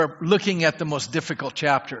We're looking at the most difficult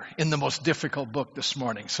chapter in the most difficult book this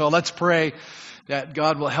morning. So let's pray that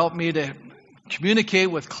God will help me to communicate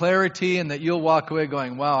with clarity and that you'll walk away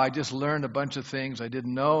going, wow, I just learned a bunch of things I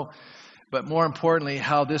didn't know. But more importantly,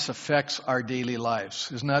 how this affects our daily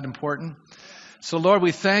lives. Isn't that important? So Lord,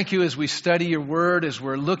 we thank you as we study your word, as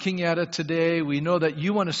we're looking at it today. We know that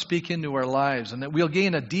you want to speak into our lives and that we'll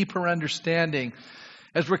gain a deeper understanding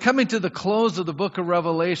as we're coming to the close of the book of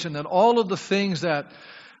Revelation, that all of the things that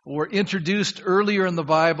were introduced earlier in the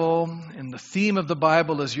Bible, and the theme of the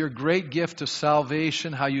Bible is your great gift of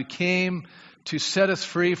salvation, how you came to set us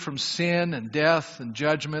free from sin and death and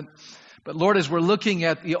judgment. But Lord, as we're looking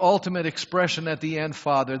at the ultimate expression at the end,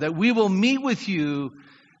 Father, that we will meet with you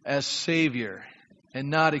as Savior and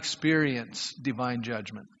not experience divine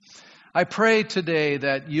judgment. I pray today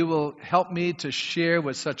that you will help me to share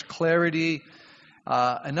with such clarity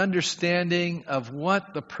an understanding of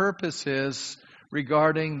what the purpose is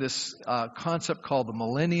regarding this concept called the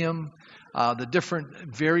millennium, the different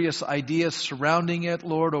various ideas surrounding it,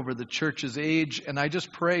 Lord, over the church's age. And I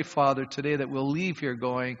just pray, Father, today that we'll leave here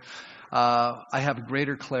going, I have a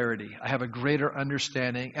greater clarity, I have a greater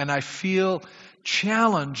understanding, and I feel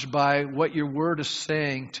challenged by what your word is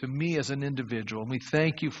saying to me as an individual. And we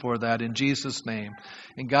thank you for that in Jesus' name.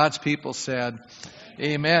 And God's people said,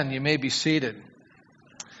 amen. You may be seated.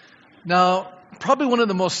 Now, probably one of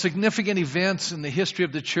the most significant events in the history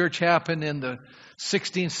of the church happened in the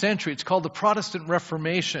 16th century. It's called the Protestant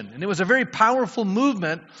Reformation. And it was a very powerful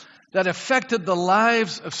movement that affected the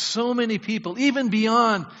lives of so many people, even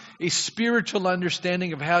beyond a spiritual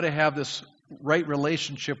understanding of how to have this right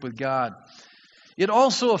relationship with God. It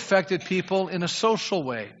also affected people in a social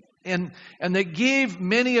way. And they gave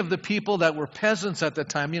many of the people that were peasants at the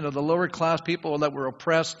time, the lower class people that were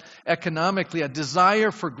oppressed economically, a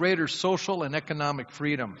desire for greater social and economic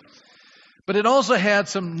freedom. But it also had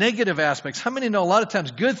some negative aspects. How many know a lot of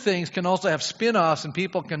times good things can also have spin-offs and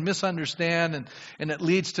people can misunderstand and it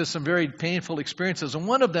leads to some very painful experiences. And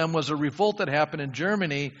one of them was a revolt that happened in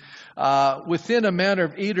Germany within a matter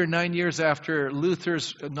of 8 or 9 years after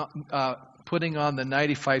Luther's putting on the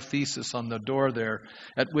 95 Thesis on the door there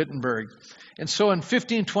at Wittenberg. And so in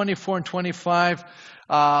 1524 and 25,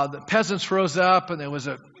 the peasants rose up and there was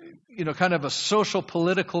a kind of a social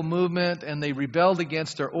political movement, and they rebelled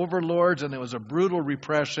against their overlords, and there was a brutal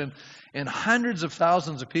repression, and hundreds of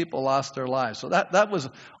thousands of people lost their lives. So that was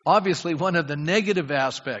obviously one of the negative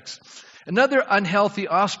aspects. Another unhealthy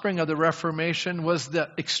offspring of the Reformation was the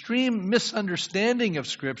extreme misunderstanding of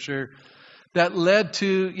Scripture that led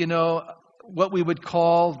to, what we would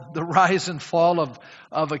call the rise and fall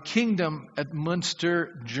of a kingdom at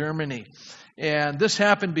Münster, Germany. And this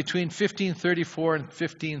happened between 1534 and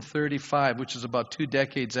 1535, which is about 2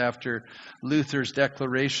 decades after Luther's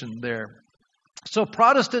declaration there. So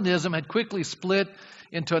Protestantism had quickly split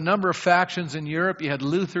into a number of factions in Europe. You had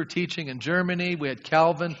Luther teaching in Germany. We had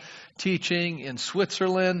Calvin teaching in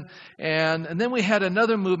Switzerland. And then we had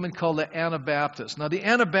another movement called the Anabaptists. Now, the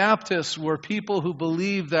Anabaptists were people who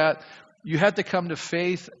believed that you had to come to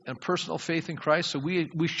faith and personal faith in Christ. So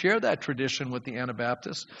we share that tradition with the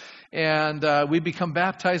Anabaptists. And we become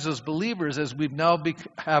baptized as believers as we now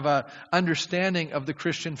have an understanding of the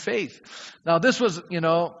Christian faith. Now, this was,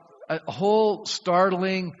 a whole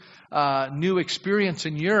startling new experience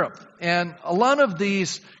in Europe. And a lot of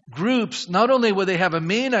these groups, not only would they have a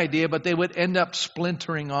main idea, but they would end up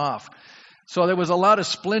splintering off. So there was a lot of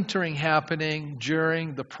splintering happening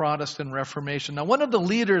during the Protestant Reformation. Now, one of the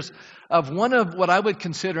leaders of one of what I would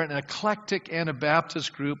consider an eclectic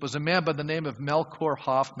Anabaptist group was a man by the name of Melchior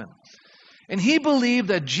Hoffman. And he believed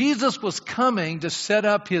that Jesus was coming to set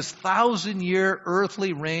up his 1,000-year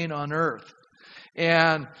earthly reign on earth.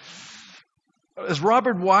 And as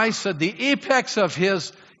Robert Wise said, the apex of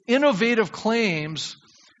his innovative claims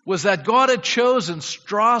was that God had chosen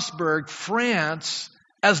Strasbourg, France,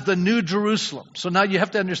 as the New Jerusalem. So now you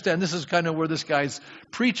have to understand, this is kind of where this guy's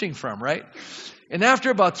preaching from, right? And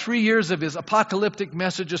after about 3 years of his apocalyptic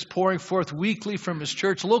messages pouring forth weekly from his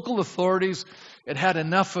church, local authorities had had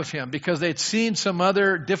enough of him because they'd seen some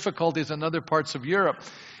other difficulties in other parts of Europe.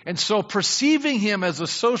 And so perceiving him as a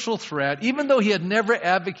social threat, even though he had never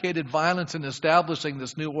advocated violence in establishing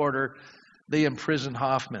this new order, they imprisoned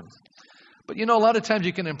Hoffman. But a lot of times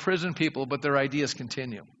you can imprison people, but their ideas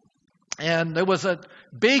continue. And there was a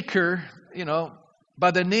baker,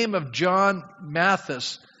 by the name of John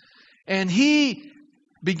Mathis, and he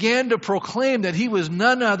began to proclaim that he was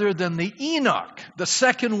none other than the Enoch, the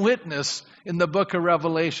second witness in the book of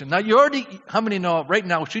Revelation. Now, how many know right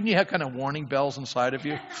now, shouldn't you have kind of warning bells inside of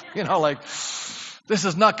you? This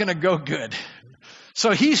is not going to go good.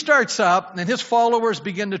 So he starts up, and his followers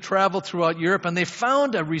begin to travel throughout Europe, and they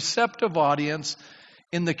found a receptive audience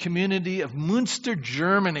in the community of Münster,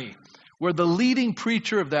 Germany, where the leading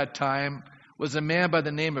preacher of that time was a man by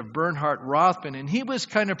the name of Bernhard Rothman, and he was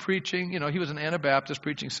kind of preaching, he was an Anabaptist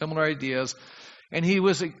preaching similar ideas, and he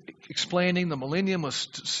was explaining the millennium was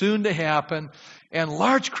soon to happen, and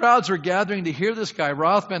large crowds were gathering to hear this guy,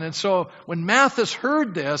 Rothman. And so when Matthes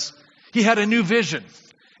heard this, he had a new vision.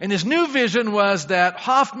 And his new vision was that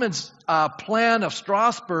Hoffman's plan of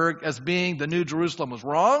Strasbourg as being the New Jerusalem was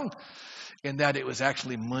wrong, and that it was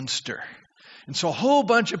actually Münster. And so a whole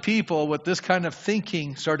bunch of people with this kind of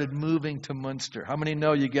thinking started moving to Münster. How many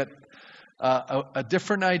know you get a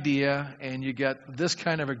different idea and you get this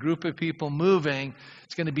kind of a group of people moving?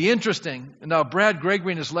 It's going to be interesting. Now, Brad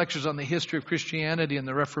Gregory in his lectures on the history of Christianity in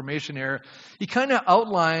the Reformation era, he kind of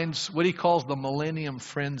outlines what he calls the millennium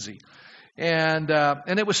frenzy. And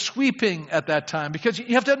it was sweeping at that time, because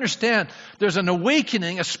you have to understand there's an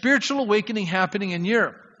awakening, a spiritual awakening happening in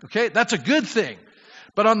Europe. Okay, that's a good thing.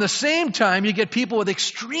 But on the same time, you get people with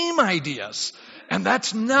extreme ideas, and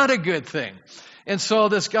that's not a good thing. And so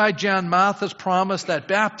this guy, John Matthes, promised that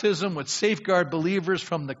baptism would safeguard believers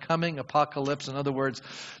from the coming apocalypse. In other words,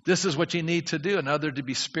 this is what you need to do in order to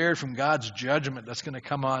be spared from God's judgment that's going to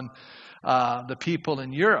come on the people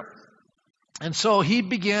in Europe. And so he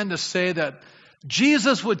began to say that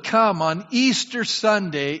Jesus would come on Easter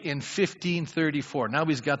Sunday in 1534. Now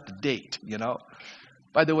he's got the date,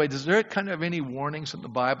 By the way, is there kind of any warnings in the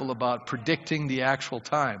Bible about predicting the actual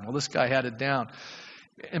time? Well, this guy had it down.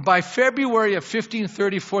 And by February of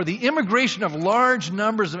 1534, the immigration of large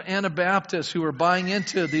numbers of Anabaptists who were buying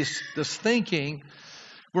into this thinking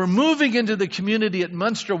were moving into the community at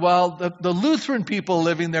Münster, while the Lutheran people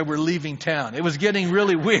living there were leaving town. It was getting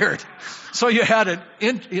really weird. So you had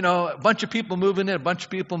a bunch of people moving in, a bunch of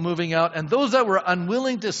people moving out, and those that were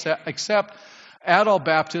unwilling to accept adult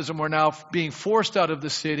baptism were now being forced out of the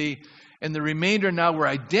city, and the remainder now were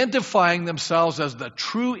identifying themselves as the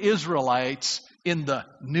true Israelites in the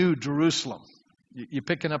New Jerusalem. You're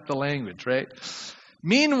picking up the language, right?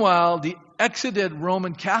 Meanwhile, the exited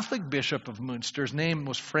Roman Catholic bishop of Münster, his name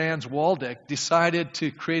was Franz Waldeck, decided to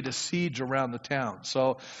create a siege around the town.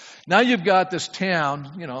 So now you've got this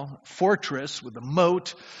town, fortress with a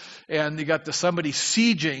moat, and you got somebody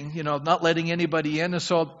sieging, not letting anybody in. And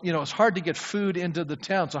so, it's hard to get food into the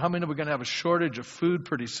town. So how many of us are going to have a shortage of food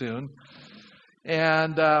pretty soon?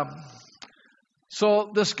 And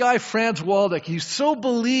so this guy, Franz Waldeck, he so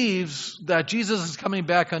believes that Jesus is coming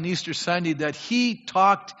back on Easter Sunday that he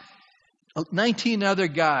talked 19 other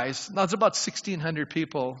guys. Now it's about 1,600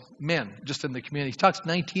 people, men, just in the community. He talks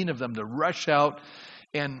 19 of them to rush out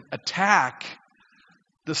and attack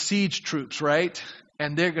the siege troops, right?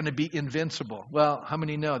 And they're going to be invincible. Well, how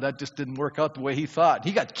many know that just didn't work out the way he thought?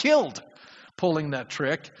 He got killed pulling that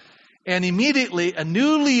trick. And immediately a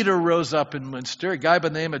new leader rose up in Münster, a guy by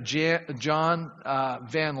the name of John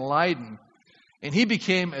van Leyden. And he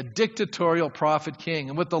became a dictatorial prophet king.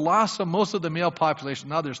 And with the loss of most of the male population,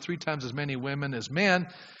 now there's 3 times as many women as men,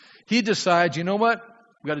 he decides, you know what?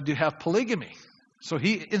 We've got to have polygamy. So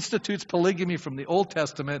he institutes polygamy from the Old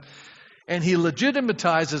Testament, and he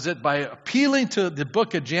legitimatizes it by appealing to the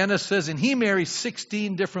book of Genesis, and he marries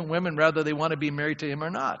 16 different women, whether they want to be married to him or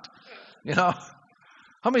not.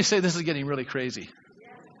 How many say this is getting really crazy?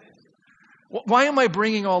 Why am I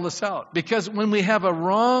bringing all this out? Because when we have a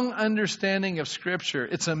wrong understanding of Scripture,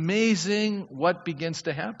 it's amazing what begins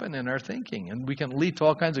to happen in our thinking, and we can lead to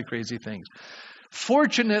all kinds of crazy things.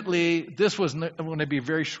 Fortunately, this was going to be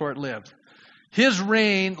very short-lived. His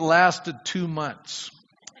reign lasted 2 months.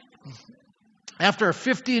 After a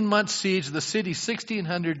 15-month siege, the city's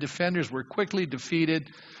 1,600 defenders were quickly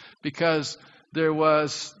defeated because there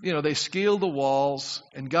was, they scaled the walls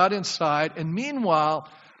and got inside. And meanwhile,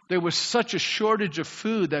 there was such a shortage of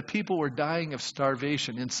food that people were dying of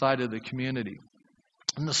starvation inside of the community.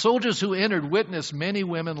 And the soldiers who entered witnessed many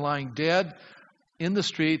women lying dead in the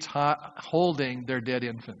streets, holding their dead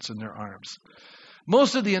infants in their arms.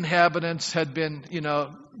 Most of the inhabitants had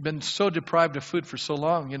been so deprived of food for so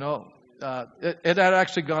long, it had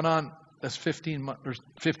actually gone on as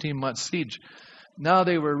 15-month siege. Now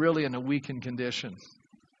they were really in a weakened condition.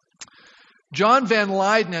 John van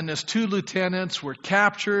Leyden and his 2 lieutenants were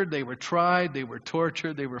captured, they were tried, they were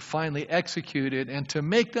tortured, they were finally executed. And to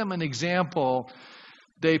make them an example,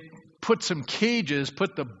 they put some cages,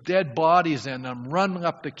 put the dead bodies in them, run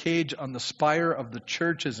up the cage on the spire of the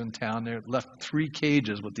churches in town. They left 3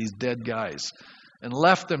 cages with these dead guys and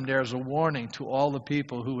left them there as a warning to all the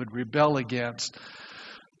people who would rebel against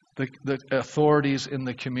the authorities in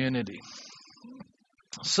the community.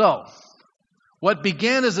 So, What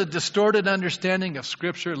began as a distorted understanding of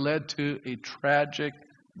Scripture led to a tragic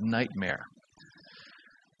nightmare.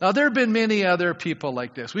 Now, there have been many other people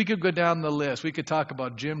like this. We could go down the list. We could talk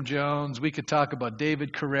about Jim Jones. We could talk about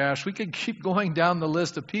David Koresh. We could keep going down the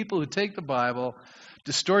list of people who take the Bible,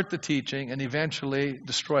 distort the teaching, and eventually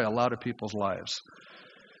destroy a lot of people's lives.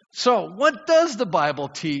 So, what does the Bible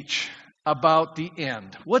teach about the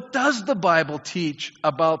end? What does the Bible teach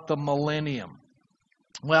about the millennium?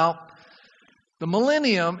 Well, the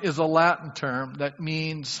millennium is a Latin term that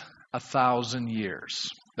means 1,000 years.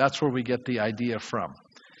 That's where we get the idea from.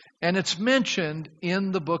 And it's mentioned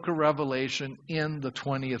in the book of Revelation in the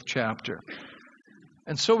 20th chapter.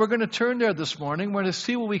 And so we're going to turn there this morning. We're going to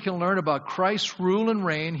see what we can learn about Christ's rule and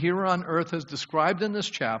reign here on earth as described in this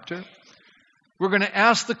chapter. We're going to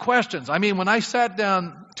ask the questions. I mean, when I sat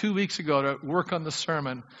down 2 weeks ago to work on the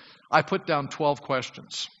sermon, I put down 12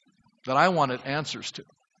 questions that I wanted answers to.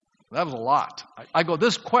 That was a lot. I go,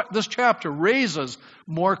 this chapter raises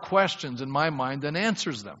more questions in my mind than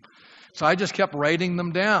answers them. So I just kept writing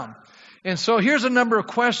them down. And so here's a number of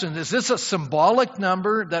questions. Is this a symbolic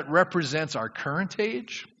number that represents our current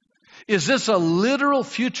age? Is this a literal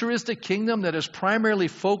futuristic kingdom that is primarily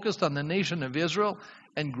focused on the nation of Israel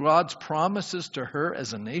and God's promises to her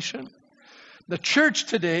as a nation? The church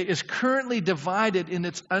today is currently divided in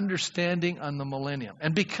its understanding on the millennium.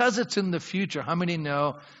 And because it's in the future, how many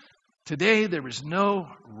know today there is no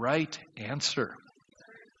right answer?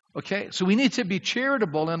 Okay, so we need to be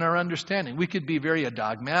charitable in our understanding. We could be very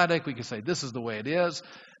dogmatic. We could say this is the way it is,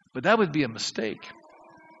 but that would be a mistake.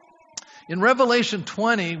 In Revelation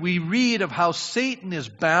 20, we read of how Satan is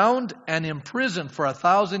bound and imprisoned for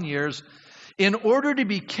 1,000 years in order to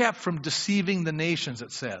be kept from deceiving the nations,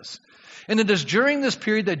 it says. And it is during this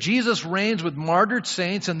period that Jesus reigns with martyred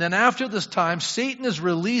saints, and then after this time, Satan is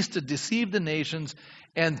released to deceive the nations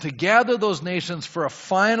and to gather those nations for a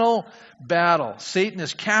final battle. Satan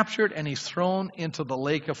is captured and he's thrown into the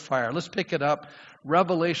lake of fire. Let's pick it up.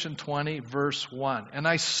 Revelation 20, verse 1. And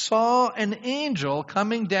I saw an angel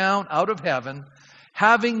coming down out of heaven,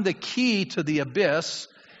 having the key to the abyss,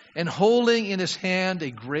 and holding in his hand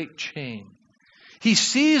a great chain. He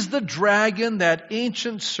seized the dragon, that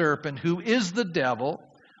ancient serpent, who is the devil,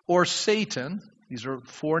 or Satan. These are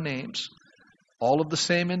 4 names, all of the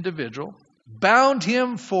same individual. Bound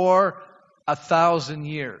him for 1,000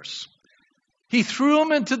 years. He threw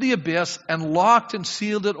him into the abyss and locked and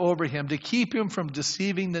sealed it over him to keep him from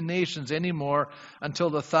deceiving the nations anymore until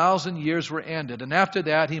the 1,000 years were ended. And after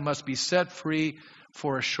that, he must be set free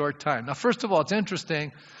for a short time. Now, first of all, it's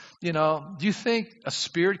interesting. Do you think a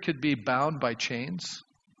spirit could be bound by chains?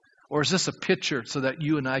 Or is this a picture so that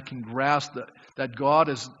you and I can grasp that God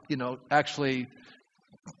is, actually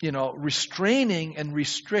restraining and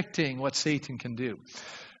restricting what Satan can do?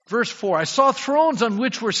 Verse 4, I saw thrones on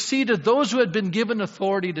which were seated those who had been given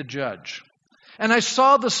authority to judge. And I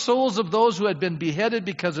saw the souls of those who had been beheaded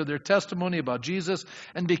because of their testimony about Jesus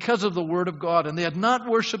and because of the word of God. And they had not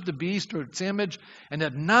worshipped the beast or its image and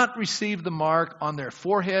had not received the mark on their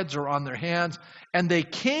foreheads or on their hands. And they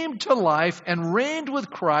came to life and reigned with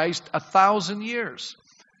Christ 1,000 years.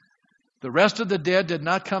 The rest of the dead did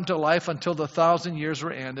not come to life until the 1,000 years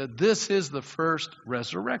were ended. This is the first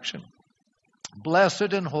resurrection.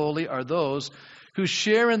 Blessed and holy are those who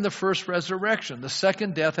share in the first resurrection. The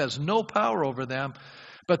second death has no power over them,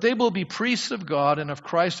 but they will be priests of God and of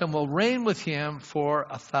Christ and will reign with him for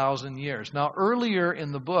 1,000 years. Now, earlier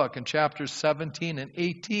in the book, in chapters 17 and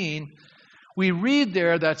 18, we read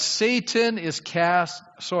there that Satan is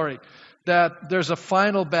that there's a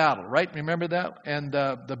final battle, right? Remember that? And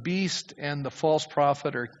the beast and the false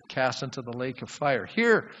prophet are cast into the lake of fire.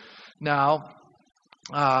 Here now,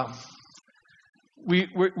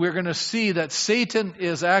 we're going to see that Satan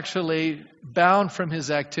is actually bound from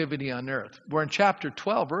his activity on earth. Where in chapter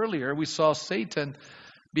 12 earlier, we saw Satan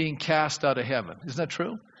being cast out of heaven. Isn't that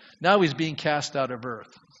true? Now he's being cast out of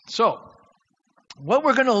earth. So, what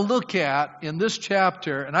we're going to look at in this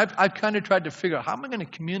chapter, and I've kind of tried to figure out how am I going to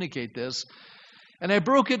communicate this, and I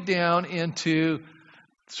broke it down into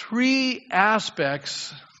 3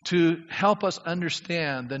 aspects to help us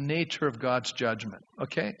understand the nature of God's judgment,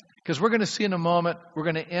 okay? Because we're going to see in a moment, we're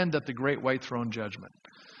going to end at the great white throne judgment.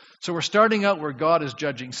 So we're starting out where God is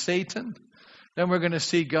judging Satan. Then we're going to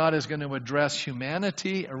see God is going to address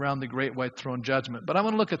humanity around the great white throne judgment. But I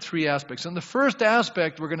want to look at 3 aspects. And the first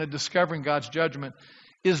aspect we're going to discover in God's judgment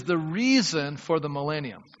is the reason for the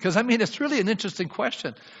millennium. Because, it's really an interesting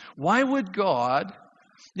question. Why would God,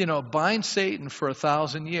 bind Satan for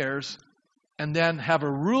 1,000 years and then have a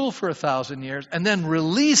rule for 1,000 years, and then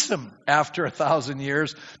release them after 1,000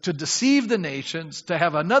 years to deceive the nations, to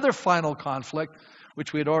have another final conflict,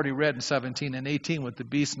 which we had already read in 17 and 18 with the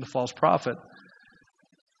beast and the false prophet.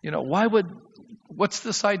 What's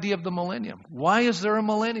this idea of the millennium? Why is there a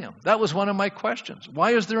millennium? That was one of my questions.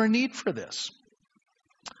 Why is there a need for this?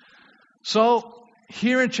 So,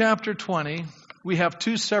 here in chapter 20, we have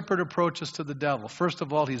two separate approaches to the devil. First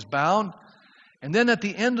of all, he's bound. And then at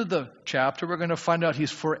the end of the chapter, we're going to find out he's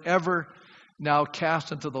forever now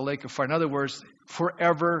cast into the lake of fire. In other words,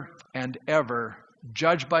 forever and ever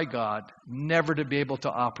judged by God, never to be able to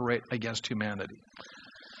operate against humanity.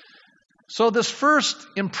 So this first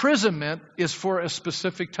imprisonment is for a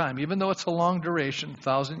specific time, even though it's a long duration,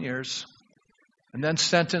 1,000 years, and then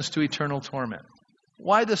sentenced to eternal torment.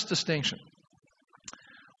 Why this distinction?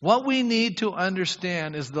 What we need to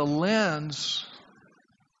understand is the lens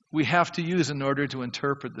we have to use in order to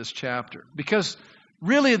interpret this chapter. Because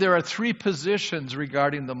really there are three positions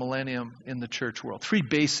regarding the millennium in the church world, three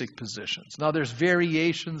basic positions. Now there's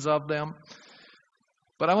variations of them,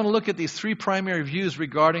 but I want to look at these three primary views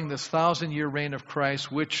regarding this 1,000-year reign of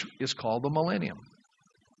Christ, which is called the millennium.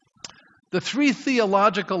 The three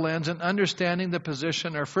theological lenses in understanding the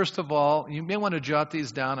position are, first of all, you may want to jot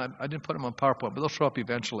these down. I didn't put them on PowerPoint, but they'll show up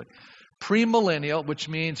eventually. Premillennial, which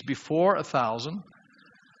means before 1,000.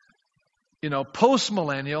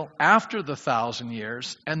 Postmillennial, after the 1,000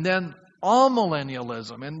 years. And then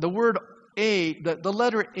amillennialism. And the word A, the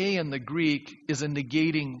letter A in the Greek is a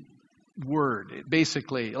negating word.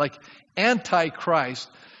 Basically, like antichrist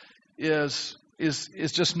is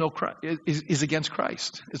just is against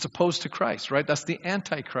Christ. It's opposed to Christ, right? That's the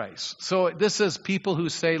Antichrist. So this is people who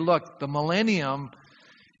say, look, the millennium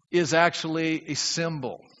is actually a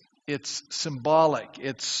symbol. It's symbolic.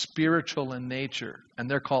 It's spiritual in nature. And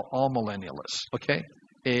they're called amillennialists, okay?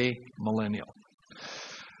 Amillennial.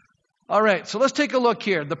 All right, so let's take a look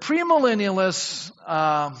here. The premillennialists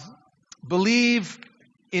believe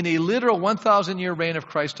in a literal 1,000-year reign of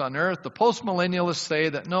Christ on earth. The postmillennialists say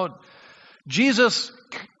that, no, Jesus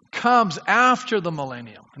comes after the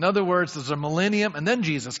millennium. In other words, there's a millennium and then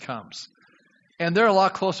Jesus comes. And they're a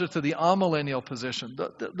lot closer to the amillennial position.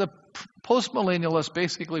 The postmillennialists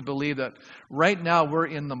basically believe that right now we're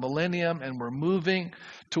in the millennium and we're moving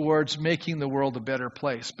towards making the world a better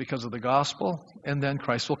place because of the gospel, and then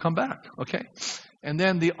Christ will come back, okay? And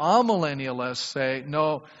then the amillennialists say,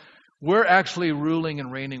 no, we're actually ruling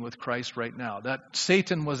and reigning with Christ right now. That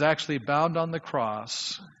Satan was actually bound on the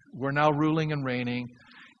cross. We're now ruling and reigning,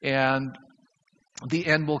 and the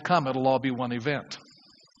end will come. It'll all be one event.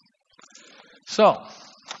 So,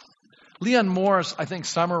 Leon Morris, I think,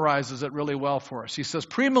 summarizes it really well for us. He says,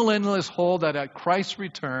 premillennialists hold that at Christ's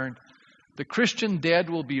return, the Christian dead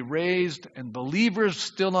will be raised, and believers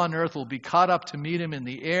still on earth will be caught up to meet him in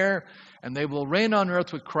the air, and they will reign on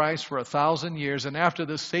earth with Christ for 1,000 years, and after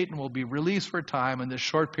this, Satan will be released for time, and this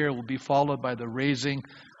short period will be followed by the raising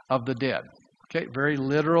of the dead. Okay, very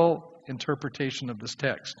literal interpretation of this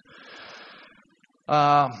text.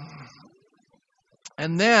 And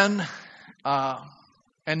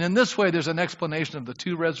in this way, there's an explanation of the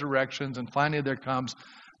two resurrections, and finally there comes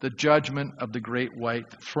the judgment of the great white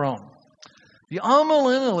throne. The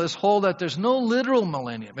amillennialists hold that there's no literal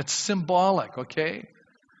millennium. It's symbolic, okay?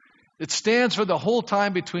 It stands for the whole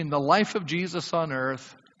time between the life of Jesus on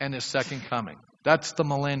earth and his second coming. That's the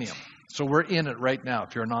millennium. So we're in it right now,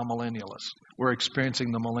 if you're an amillennialist. We're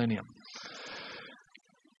experiencing the millennium.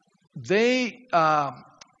 They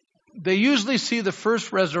usually see the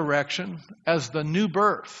first resurrection as the new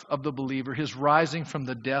birth of the believer, his rising from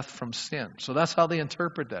the death from sin. So that's how they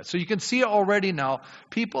interpret that. So you can see already now,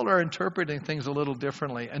 people are interpreting things a little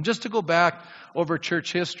differently. And just to go back over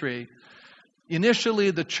church history,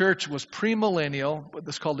 initially the church was premillennial, what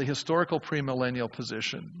is called the historical premillennial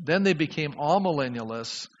position. Then they became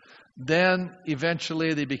amillennialists. Then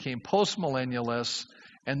eventually they became postmillennialists.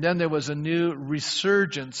 And then there was a new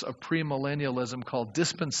resurgence of premillennialism called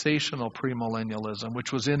dispensational premillennialism,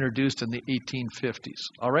 which was introduced in the 1850s.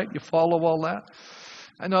 All right, you follow all that?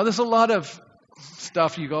 I know there's a lot of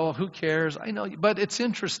stuff you go, who cares? I know, but it's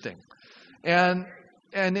interesting. And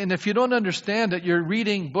if you don't understand it, you're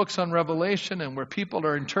reading books on Revelation and where people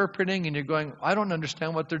are interpreting and you're going, I don't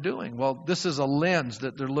understand what they're doing. Well, this is a lens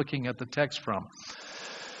that they're looking at the text from.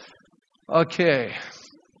 Okay,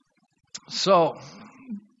 so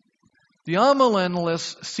the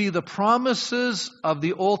amillennialists see the promises of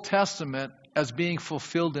the Old Testament as being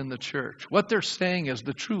fulfilled in the church. What they're saying is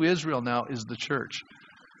the true Israel now is the church.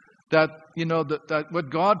 That, that what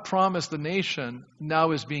God promised the nation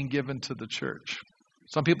now is being given to the church.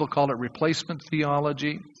 Some people call it replacement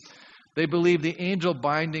theology. They believe the angel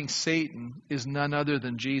binding Satan is none other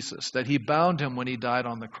than Jesus, that he bound him when he died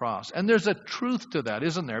on the cross. And there's a truth to that,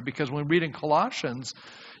 isn't there? Because when we read in Colossians,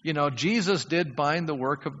 Jesus did bind the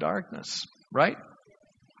work of darkness, right?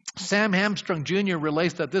 Sam Hamstrung Jr.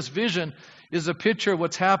 relates that this vision is a picture of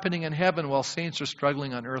what's happening in heaven while saints are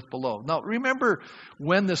struggling on earth below. Now, remember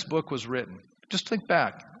when this book was written. Just think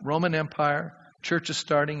back. Roman Empire, church is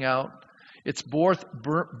starting out. It's birth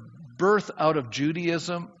out of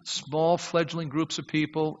Judaism, small fledgling groups of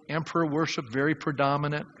people, emperor worship very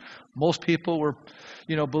predominant. Most people were,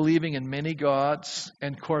 believing in many gods.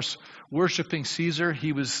 And of course, worshiping Caesar,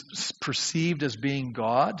 he was perceived as being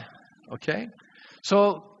God. Okay?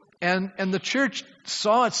 So, and the church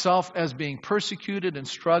saw itself as being persecuted and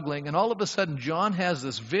struggling. And all of a sudden, John has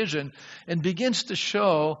this vision and begins to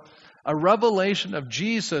show a revelation of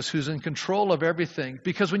Jesus who's in control of everything.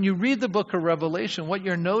 Because when you read the book of Revelation, what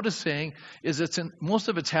you're noticing is most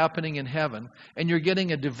of it's happening in heaven, and you're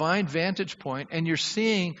getting a divine vantage point, and you're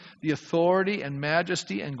seeing the authority and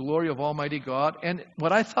majesty and glory of Almighty God. And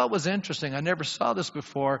what I thought was interesting, I never saw this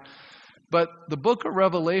before, but the book of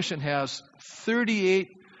Revelation has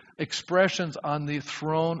 38 expressions on the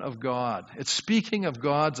throne of God. It's speaking of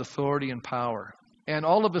God's authority and power. And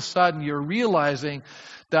all of a sudden, you're realizing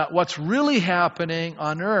that what's really happening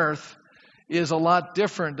on earth is a lot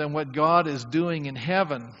different than what God is doing in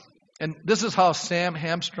heaven. And this is how Sam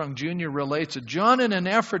Hamstrung Jr. relates it. John, in an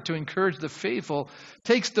effort to encourage the faithful,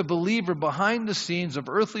 takes the believer behind the scenes of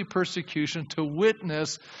earthly persecution to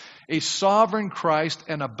witness a sovereign Christ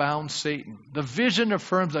and a bound Satan. The vision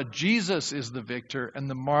affirms that Jesus is the victor and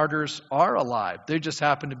the martyrs are alive. They just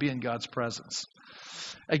happen to be in God's presence.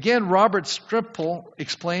 Again, Robert Stripple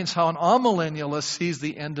explains how an amillennialist sees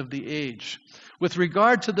the end of the age. With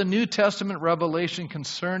regard to the New Testament revelation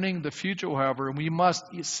concerning the future, however, we must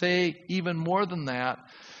say even more than that.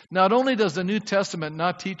 Not only does the New Testament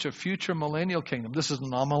not teach a future millennial kingdom, this is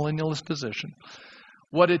an amillennialist position.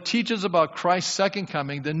 What it teaches about Christ's second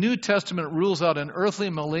coming, the New Testament rules out an earthly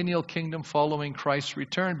millennial kingdom following Christ's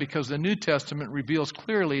return, because the New Testament reveals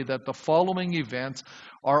clearly that the following events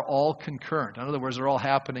are all concurrent. In other words, they're all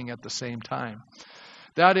happening at the same time.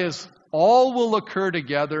 That is, all will occur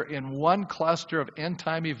together in one cluster of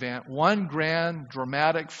end-time event, one grand,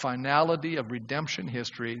 dramatic finality of redemption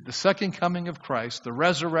history, the second coming of Christ, the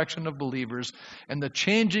resurrection of believers, and the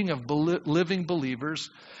changing of living believers,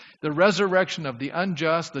 the resurrection of the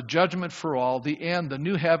unjust, the judgment for all, the end, the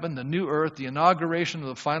new heaven, the new earth, the inauguration of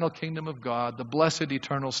the final kingdom of God, the blessed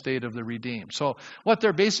eternal state of the redeemed. So what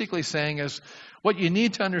they're basically saying is what you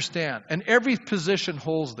need to understand, and every position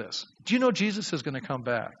holds this. Do you know Jesus is going to come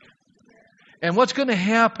back? And what's going to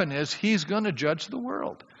happen is he's going to judge the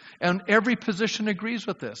world. And every position agrees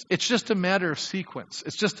with this. It's just a matter of sequence.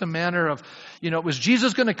 It's just a matter of, was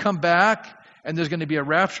Jesus going to come back? And there's going to be a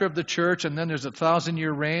rapture of the church, and then there's a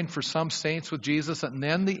 1,000-year reign for some saints with Jesus, and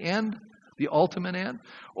then the end, the ultimate end?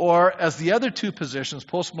 Or, as the other two positions,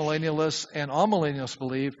 postmillennialists and amillennialists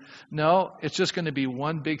believe, no, it's just going to be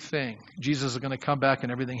one big thing. Jesus is going to come back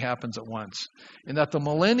and everything happens at once. And that the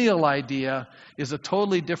millennial idea is a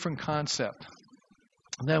totally different concept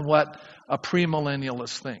than what a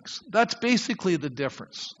premillennialist thinks. That's basically the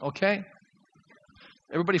difference, okay?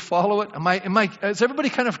 Everybody follow it? Is everybody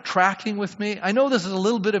kind of tracking with me? I know this is a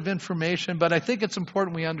little bit of information, but I think it's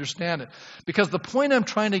important we understand it. Because the point I'm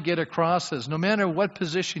trying to get across is, no matter what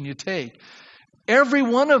position you take, every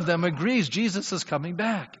one of them agrees Jesus is coming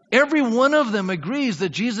back. Every one of them agrees that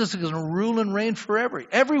Jesus is going to rule and reign forever.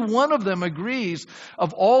 Every one of them agrees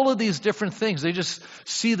of all of these different things. They just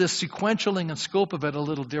see the sequentialing and scope of it a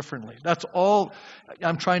little differently. That's all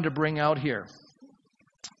I'm trying to bring out here.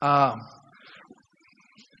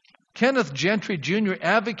 Kenneth Gentry Jr.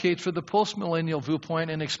 advocates for the postmillennial viewpoint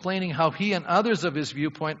in explaining how he and others of his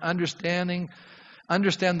viewpoint understand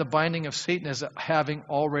the binding of Satan as having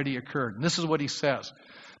already occurred. And this is what he says.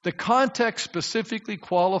 The context specifically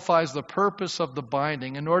qualifies the purpose of the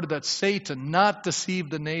binding in order that Satan not deceive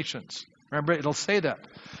the nations. Remember, it'll say that.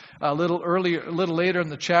 A little later in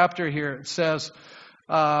the chapter here, it says,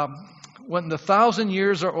 when the 1,000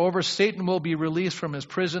 years are over, Satan will be released from his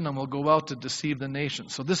prison and will go out to deceive the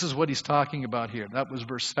nations. So this is what he's talking about here. That was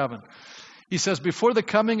verse 7. He says, before the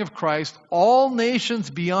coming of Christ, all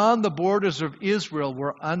nations beyond the borders of Israel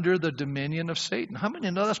were under the dominion of Satan. How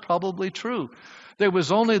many know that's probably true? There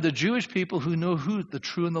was only the Jewish people who knew who the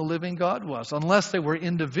true and the living God was. Unless there were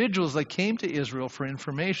individuals that came to Israel for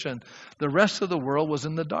information, the rest of the world was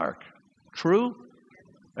in the dark. True?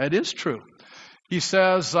 It is true. He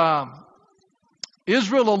says,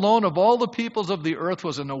 Israel alone of all the peoples of the earth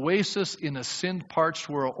was an oasis in a sin-parched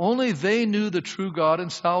world. Only they knew the true God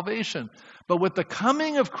and salvation. But with the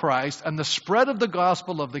coming of Christ and the spread of the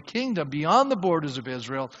gospel of the kingdom beyond the borders of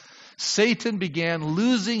Israel, Satan began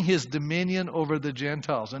losing his dominion over the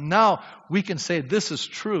Gentiles. And now we can say this is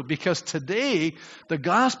true because today the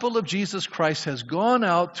gospel of Jesus Christ has gone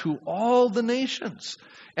out to all the nations.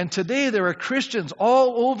 And today there are Christians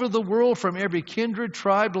all over the world from every kindred,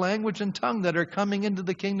 tribe, language, and tongue that are coming into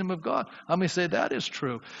the kingdom of God. How many say that is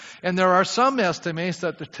true? And there are some estimates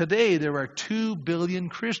that today there are 2 billion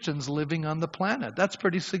Christians living on the planet. That's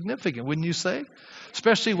pretty significant, wouldn't you say?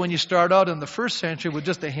 Especially when you start out in the first century with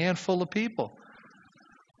just a handful of people.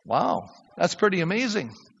 Wow, that's pretty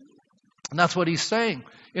amazing. And that's what he's saying.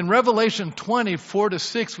 In Revelation 20,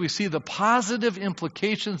 4-6, we see the positive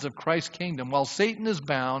implications of Christ's kingdom. While Satan is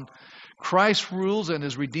bound, Christ rules and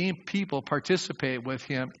his redeemed people participate with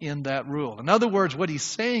him in that rule. In other words, what he's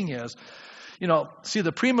saying is, see,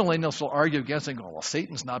 the premillennialists will argue against it and go, well,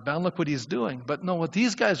 Satan's not bound, look what he's doing. But no, what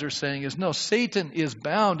these guys are saying is, no, Satan is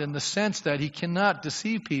bound in the sense that he cannot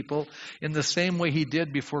deceive people in the same way he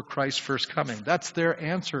did before Christ's first coming. That's their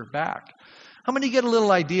answer back. How many get a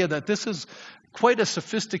little idea that this is quite a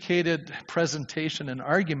sophisticated presentation and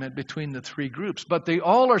argument between the three groups, but they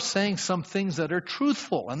all are saying some things that are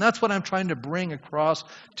truthful, and that's what I'm trying to bring across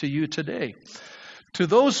to you today. To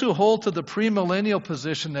those who hold to the premillennial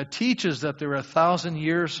position that teaches that there are 1,000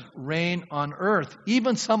 years reign on earth,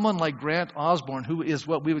 even someone like Grant Osborne, who is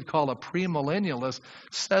what we would call a premillennialist,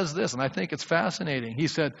 says this, and I think it's fascinating. He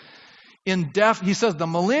said, he says the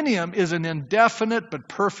millennium is an indefinite but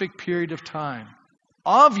perfect period of time.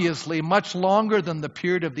 Obviously, much longer than the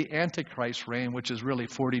period of the Antichrist reign, which is really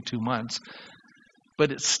 42 months,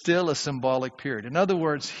 but it's still a symbolic period. In other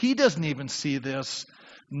words, he doesn't even see this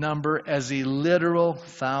number as a literal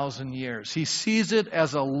 1,000 years. He sees it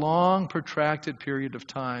as a long, protracted period of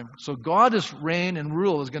time. So God's reign and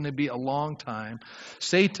rule is going to be a long time.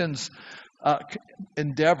 Satan's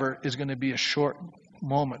endeavor is going to be a short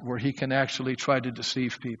moment where he can actually try to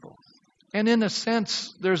deceive people. And in a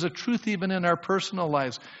sense, there's a truth even in our personal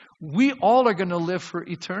lives. We all are going to live for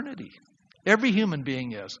eternity. Every human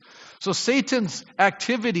being is. So Satan's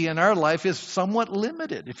activity in our life is somewhat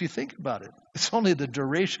limited, if you think about it. It's only the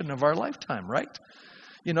duration of our lifetime, right?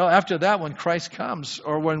 After that, when Christ comes,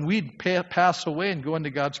 or when we pass away and go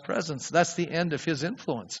into God's presence, that's the end of his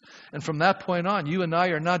influence. And from that point on, you and I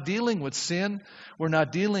are not dealing with sin. We're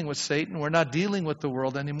not dealing with Satan. We're not dealing with the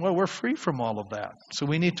world anymore. We're free from all of that. So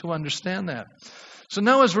we need to understand that. So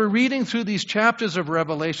now as we're reading through these chapters of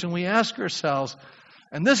Revelation, we ask ourselves,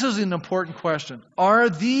 and this is an important question, are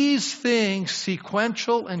these things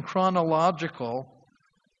sequential and chronological,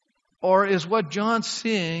 or is what John's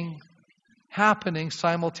seeing happening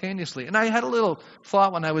simultaneously? And I had a little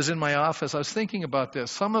thought when I was in my office. I was thinking about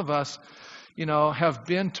this. Some of us, have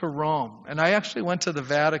been to Rome. And I actually went to the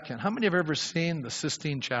Vatican. How many have ever seen the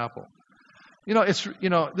Sistine Chapel?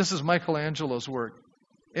 This is Michelangelo's work.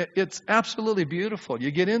 It's absolutely beautiful.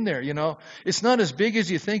 You get in there, It's not as big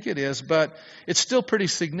as you think it is, but it's still pretty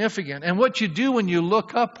significant. And what you do when you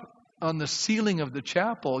look up on the ceiling of the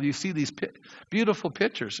chapel, you see these beautiful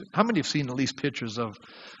pictures. How many have seen at least pictures of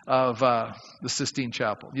the Sistine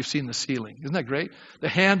Chapel? You've seen the ceiling. Isn't that great? The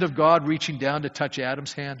hand of God reaching down to touch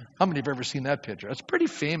Adam's hand. How many have ever seen that picture? That's a pretty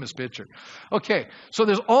famous picture. Okay, so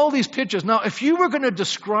there's all these pictures. Now, if you were going to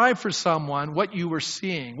describe for someone what you were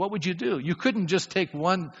seeing, what would you do? You couldn't just take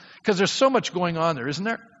one, because there's so much going on there, isn't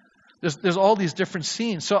there? There's all these different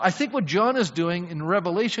scenes. So I think what John is doing in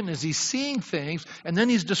Revelation is he's seeing things, and then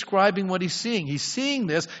he's describing what he's seeing. He's seeing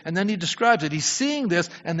this, and then he describes it. He's seeing this,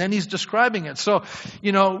 and then he's describing it. So,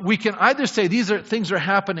 we can either say things are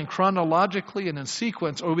happening chronologically and in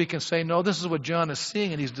sequence, or we can say, no, this is what John is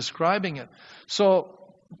seeing, and he's describing it.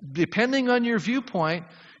 So depending on your viewpoint,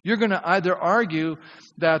 you're going to either argue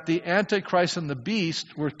that the Antichrist and the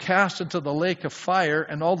beast were cast into the lake of fire,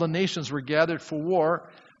 and all the nations were gathered for war.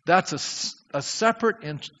 That's a separate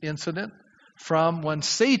incident from when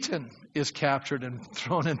Satan is captured and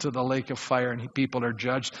thrown into the lake of fire and people are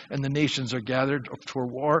judged and the nations are gathered for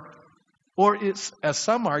war. Or it's, as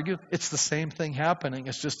some argue, it's the same thing happening.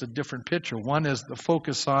 It's just a different picture. One is the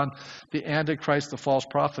focus on the Antichrist, the false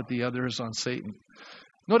prophet. The other is on Satan.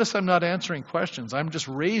 Notice I'm not answering questions. I'm just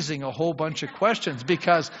raising a whole bunch of questions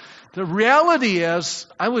because the reality is,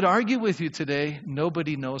 I would argue with you today,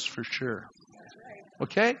 nobody knows for sure.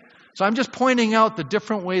 Okay? So I'm just pointing out the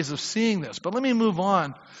different ways of seeing this. But let me move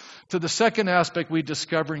on to the second aspect we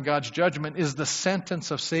discover in God's judgment is the sentence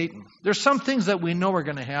of Satan. There's some things that we know are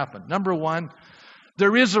going to happen. Number one,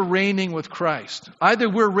 there is a reigning with Christ. Either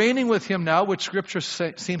we're reigning with him now, which Scripture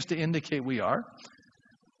seems to indicate we are,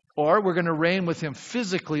 or we're going to reign with him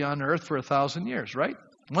physically on earth for 1,000 years, right?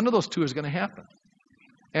 One of those two is going to happen.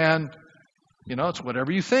 And, it's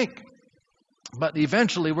whatever you think. But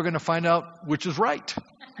eventually we're going to find out which is right,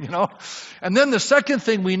 And then the second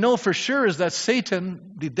thing we know for sure is that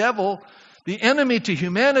Satan, the devil, the enemy to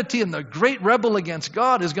humanity and the great rebel against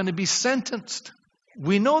God, is going to be sentenced.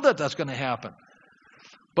 We know that that's going to happen.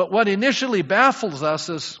 But what initially baffles us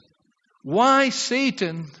is why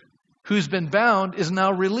Satan, who's been bound, is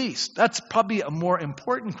now released. That's probably a more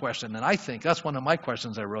important question than I think. That's one of my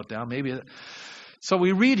questions I wrote down. So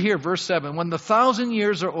we read here, verse 7, when the 1,000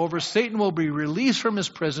 years are over, Satan will be released from his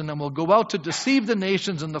prison and will go out to deceive the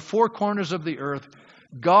nations in the four corners of the earth,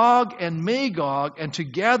 Gog and Magog, and to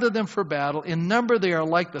gather them for battle. In number they are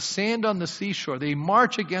like the sand on the seashore. They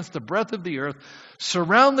march against the breadth of the earth,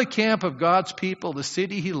 surround the camp of God's people, the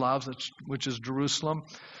city he loves, which is Jerusalem.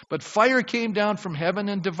 But fire came down from heaven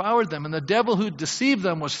and devoured them, and the devil who deceived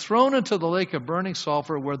them was thrown into the lake of burning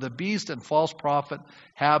sulfur, where the beast and false prophet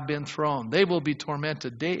have been thrown. They will be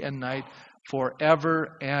tormented day and night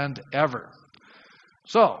forever and ever.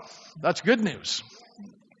 So, that's good news.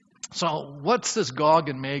 So, what's this Gog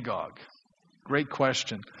and Magog? Great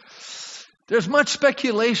question. There's much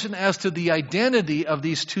speculation as to the identity of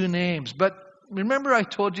these two names, but remember I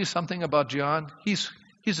told you something about John? He's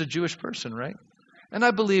a Jewish person, right? And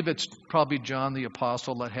I believe it's probably John the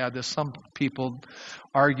Apostle that had this. Some people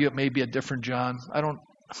argue it may be a different John.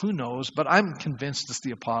 Who knows? But I'm convinced it's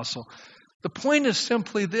the Apostle. The point is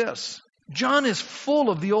simply this. John is full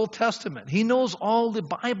of the Old Testament. He knows all the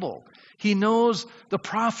Bible. He knows the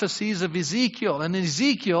prophecies of Ezekiel. And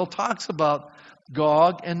Ezekiel talks about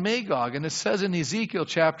Gog and Magog. And it says in Ezekiel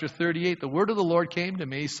chapter 38, the word of the Lord came to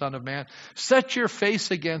me, Son of man, set your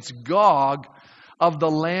face against Gog of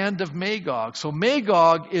the land of Magog. So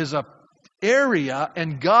Magog is an area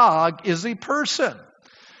and Gog is a person.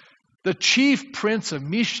 The chief prince of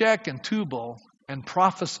Meshech and Tubal, and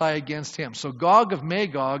prophesy against him. So Gog of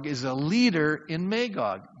Magog is a leader in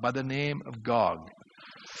Magog by the name of Gog.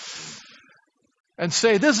 And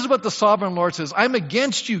say, this is what the sovereign Lord says, I'm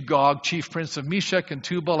against you, Gog, chief prince of Meshech and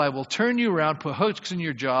Tubal. I will turn you around, put hooks in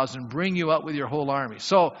your jaws, and bring you out with your whole army.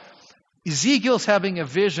 So Ezekiel's having a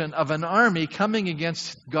vision of an army coming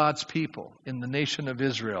against God's people in the nation of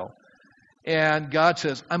Israel. And God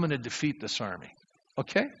says, I'm going to defeat this army.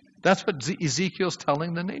 Okay? That's what Ezekiel's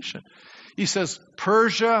telling the nation. He says,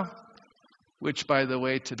 Persia, which by the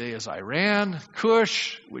way today is Iran,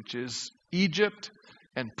 Cush, which is Egypt,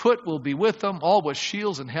 and Put will be with them, all with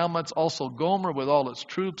shields and helmets, also Gomer with all its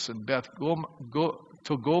troops, and Beth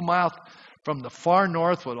Togomath from the far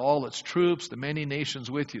north with all its troops, the many nations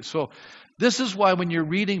with you. So this is why when you're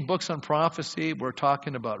reading books on prophecy, we're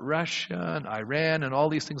talking about Russia and Iran and all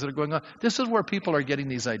these things that are going on. This is where people are getting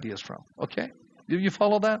these ideas from. Okay? Do you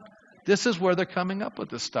follow that? This is where they're coming up with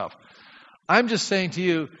this stuff. I'm just saying to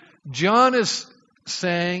you, John is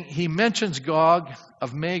saying, he mentions Gog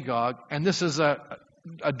of Magog, and this is a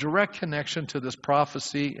direct connection to this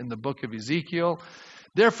prophecy in the book of Ezekiel.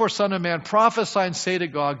 Therefore, son of man, prophesy and say to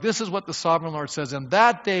Gog, this is what the sovereign Lord says, in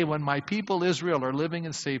that day when my people Israel are living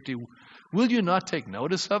in safety, will you not take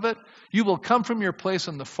notice of it? You will come from your place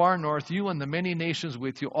in the far north, you and the many nations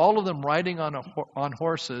with you, all of them riding on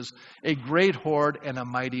horses, a great horde and a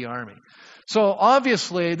mighty army. So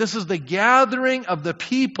obviously, this is the gathering of the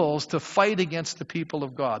peoples to fight against the people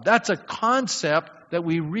of God. That's a concept that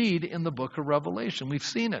we read in the book of Revelation. We've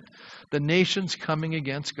seen it. The nations coming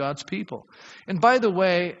against God's people. And by the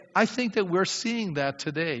way, I think that we're seeing that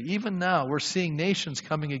today. Even now, we're seeing nations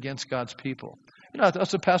coming against God's people.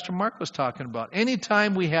 That's what Pastor Mark was talking about.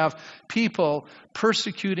 Anytime we have people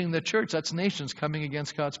persecuting the church, that's nations coming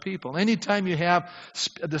against God's people. Anytime you have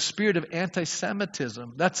the spirit of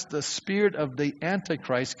anti-Semitism, that's the spirit of the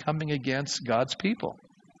Antichrist coming against God's people.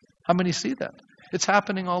 How many see that? It's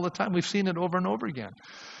happening all the time. We've seen it over and over again.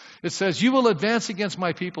 It says, you will advance against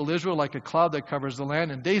my people Israel like a cloud that covers the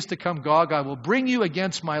land. In days to come, Gog, I will bring you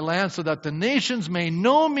against my land so that the nations may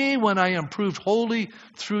know me when I am proved holy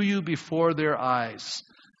through you before their eyes.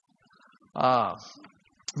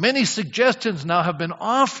 Many suggestions now have been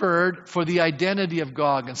offered for the identity of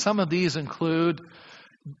Gog. And some of these include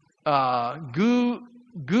Gugu,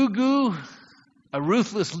 a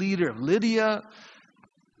ruthless leader of Lydia.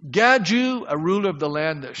 Gaju, a ruler of the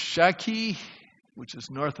land of Shaki, which is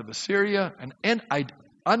north of Assyria, an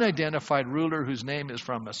unidentified ruler whose name is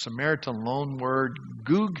from a Samaritan loan word,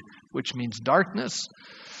 Gug, which means darkness.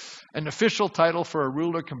 An official title for a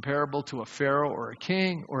ruler comparable to a pharaoh or a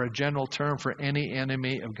king, or a general term for any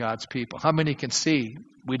enemy of God's people. How many can see?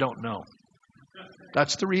 We don't know.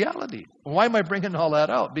 That's the reality. Why am I bringing all that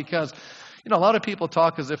out? Because, a lot of people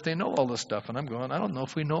talk as if they know all this stuff, and I'm going, I don't know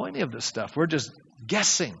if we know any of this stuff. We're just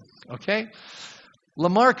guessing, okay?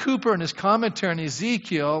 Lamar Cooper in his commentary on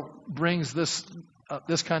Ezekiel brings this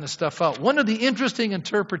kind of stuff out. One of the interesting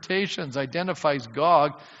interpretations identifies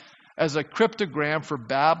Gog as a cryptogram for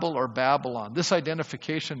Babel or Babylon. This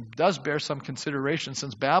identification does bear some consideration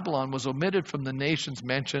since Babylon was omitted from the nations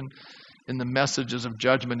mentioned in the messages of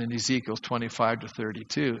judgment in Ezekiel 25 to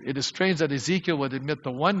 32. It is strange that Ezekiel would admit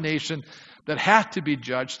the one nation that had to be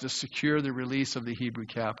judged to secure the release of the Hebrew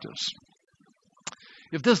captives.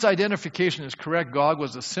 If this identification is correct, Gog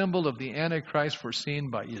was a symbol of the Antichrist foreseen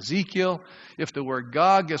by Ezekiel. If the word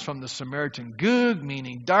Gog is from the Samaritan Gug,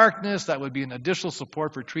 meaning darkness, that would be an additional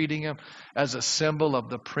support for treating him as a symbol of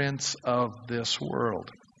the prince of this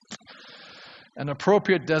world. An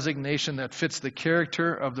appropriate designation that fits the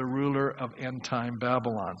character of the ruler of end-time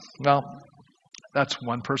Babylon. Well, that's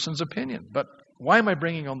one person's opinion, but why am I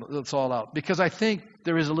bringing this all out? Because I think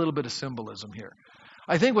there is a little bit of symbolism here.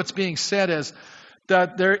 I think what's being said is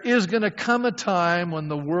that there is going to come a time when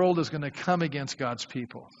the world is going to come against God's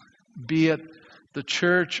people, be it the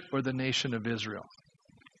church or the nation of Israel,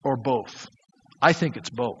 or both. I think it's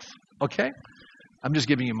both, okay? I'm just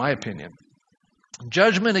giving you my opinion.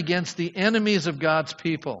 Judgment against the enemies of God's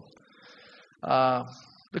people.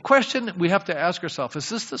 The question we have to ask ourselves, is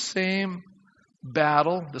this the same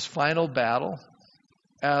battle, this final battle,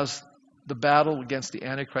 as the battle against the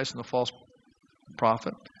Antichrist and the false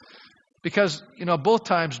prophet? Because, both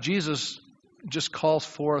times Jesus just calls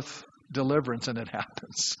forth deliverance and it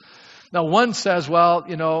happens. Now, one says, well,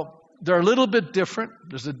 they're a little bit different.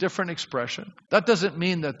 There's a different expression. That doesn't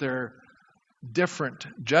mean that they're different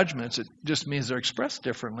judgments. It just means they're expressed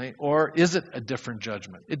differently. Or is it a different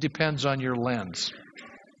judgment? It depends on your lens.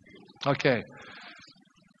 Okay.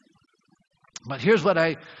 But here's what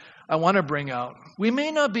I want to bring out. We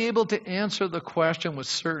may not be able to answer the question with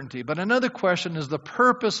certainty, but another question is the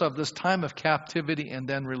purpose of this time of captivity and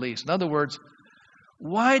then release. In other words,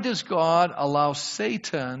 why does God allow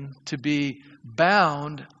Satan to be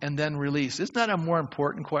bound and then released? Isn't that a more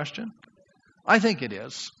important question? I think it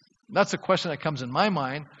is. That's a question that comes in my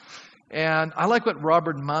mind. And I like what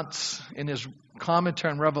Robert Muntz, in his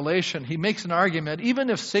commentary on Revelation, he makes an argument, even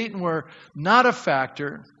if Satan were not a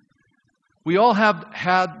factor, we all have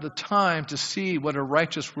had the time to see what a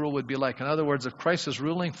righteous rule would be like. In other words, if Christ is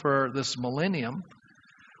ruling for this millennium,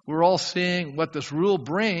 we're all seeing what this rule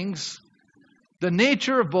brings. The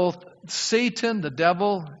nature of both Satan, the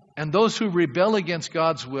devil, and those who rebel against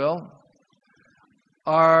God's will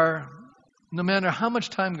are, no matter how much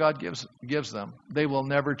time God gives them, they will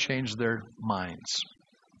never change their minds.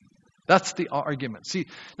 That's the argument. See,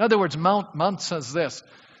 in other words, Mount says this.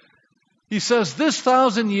 He says, this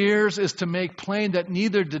 1,000 years is to make plain that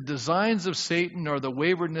neither the designs of Satan nor the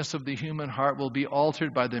waywardness of the human heart will be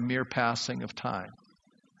altered by the mere passing of time.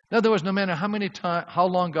 In other words, no matter how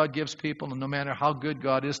long God gives people, and no matter how good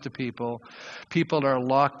God is to people, people are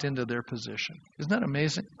locked into their position. Isn't that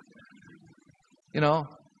amazing?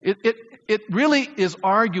 It really is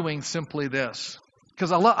arguing simply this.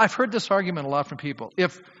 Because I've heard this argument a lot from people.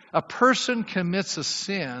 If a person commits a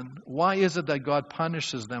sin, why is it that God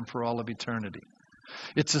punishes them for all of eternity?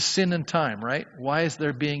 It's a sin in time, right? Why is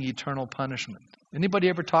there being eternal punishment? Anybody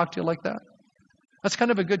ever talk to you like that? That's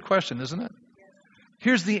kind of a good question, isn't it?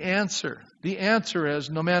 Here's the answer. The answer is,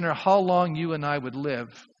 no matter how long you and I would live,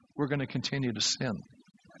 we're going to continue to sin.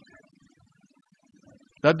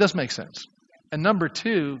 That does make sense. And number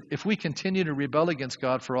two, if we continue to rebel against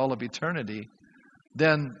God for all of eternity,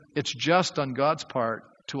 then it's just on God's part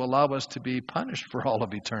to allow us to be punished for all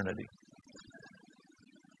of eternity.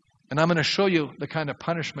 And I'm going to show you the kind of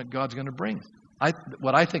punishment God's going to bring.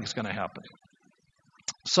 What I think is going to happen.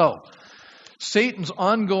 So, Satan's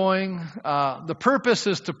ongoing, the purpose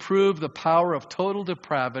is to prove the power of total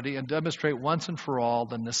depravity and demonstrate once and for all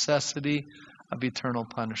the necessity of eternal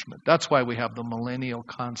punishment. That's why we have the millennial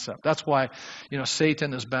concept. That's why,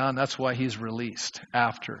 Satan is bound. That's why he's released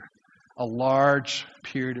after a large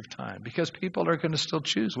period of time, because people are going to still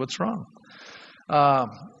choose what's wrong.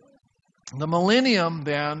 The millennium,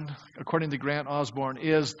 then, according to Grant Osborne,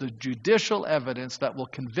 is the judicial evidence that will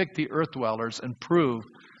convict the earth dwellers and prove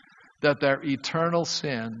that their eternal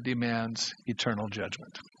sin demands eternal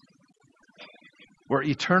judgment. We're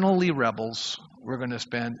eternally rebels. We're going to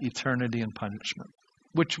spend eternity in punishment.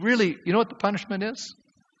 Which really, you know what the punishment is?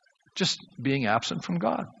 Just being absent from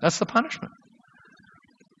God. That's the punishment.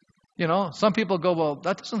 Some people go, well,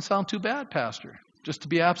 that doesn't sound too bad, Pastor, just to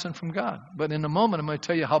be absent from God. But in a moment, I'm going to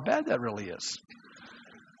tell you how bad that really is.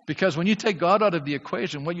 Because when you take God out of the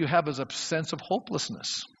equation, what you have is a sense of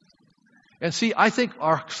hopelessness. And see, I think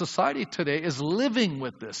our society today is living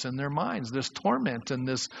with this in their minds, this torment and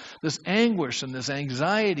this anguish and this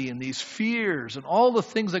anxiety and these fears and all the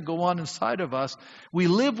things that go on inside of us. We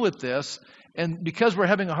live with this, and because we're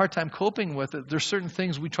having a hard time coping with it, there's certain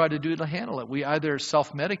things we try to do to handle it. We either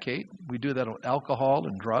self-medicate, we do that with alcohol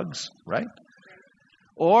and drugs, right?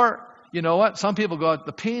 Or, you know what, some people go,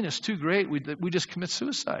 the pain is too great, we just commit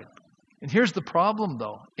suicide. And here's the problem,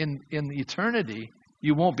 though. In eternity,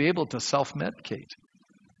 you won't be able to self-medicate.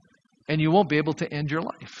 And you won't be able to end your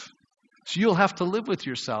life. So you'll have to live with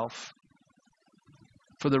yourself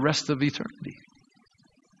for the rest of eternity.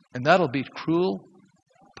 And that'll be cruel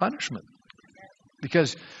punishment.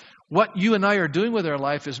 Because what you and I are doing with our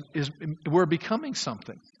life is we're becoming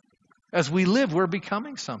something. As we live, we're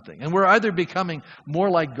becoming something. And we're either becoming more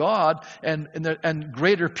like God, and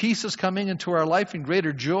greater peace is coming into our life, and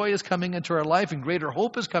greater joy is coming into our life, and greater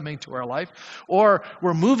hope is coming to our life. Or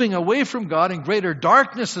we're moving away from God, and greater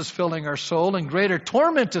darkness is filling our soul, and greater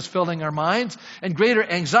torment is filling our minds, and greater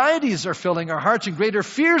anxieties are filling our hearts, and greater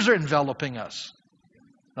fears are enveloping us.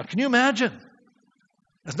 Now, can you imagine?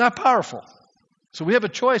 It's not powerful. So we have a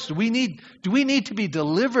choice. Do we need to be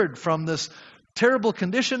delivered from this terrible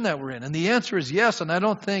condition that we're in? And the answer is yes, and I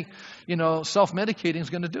don't think, self-medicating is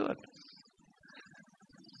going to do it.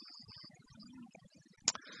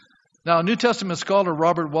 Now, New Testament scholar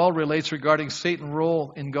Robert Wall relates regarding Satan's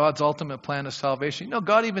role in God's ultimate plan of salvation.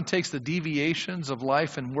 God even takes the deviations of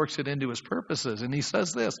life and works it into his purposes. And he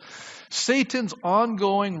says this: Satan's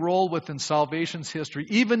ongoing role within salvation's history,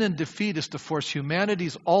 even in defeat, is to force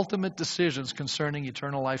humanity's ultimate decisions concerning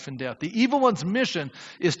eternal life and death. The evil one's mission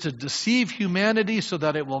is to deceive humanity so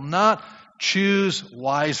that it will not choose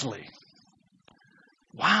wisely.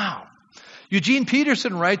 Wow. Eugene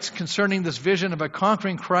Peterson writes concerning this vision of a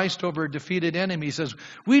conquering Christ over a defeated enemy. He says,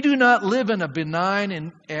 we do not live in a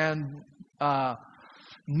benign and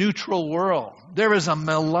neutral world. There is a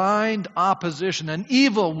maligned opposition, an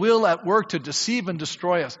evil will at work to deceive and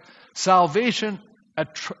destroy us. Salvation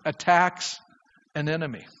attacks an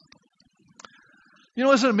enemy.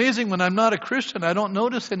 Isn't it amazing? When I'm not a Christian, I don't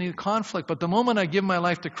notice any conflict. But the moment I give my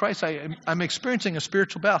life to Christ, I'm experiencing a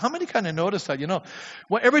spiritual battle. How many kind of notice that?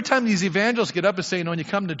 Every time these evangelists get up and say, when you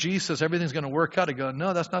come to Jesus, everything's going to work out. I go,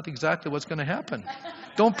 no, that's not exactly what's going to happen.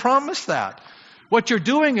 Don't promise that. What you're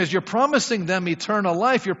doing is you're promising them eternal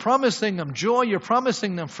life. You're promising them joy. You're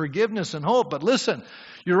promising them forgiveness and hope. But listen,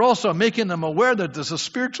 you're also making them aware that there's a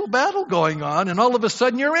spiritual battle going on, and all of a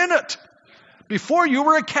sudden you're in it. Before you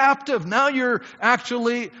were a captive, now you're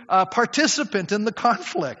actually a participant in the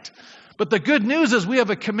conflict. But the good news is we have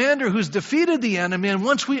a commander who's defeated the enemy, and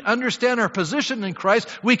once we understand our position in Christ,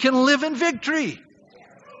 we can live in victory.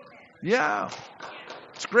 Yeah,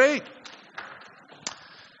 it's great.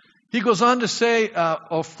 He goes on to say,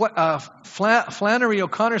 Flannery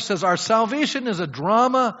O'Connor says, our salvation is a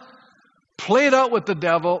drama played out with the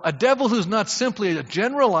devil, a devil who's not simply a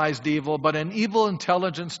generalized evil, but an evil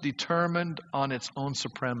intelligence determined on its own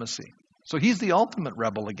supremacy. So he's the ultimate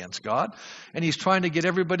rebel against God, and he's trying to get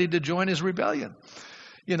everybody to join his rebellion.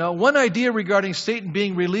 One idea regarding Satan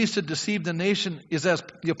being released to deceive the nation is, as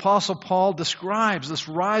the Apostle Paul describes, this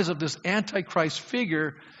rise of this Antichrist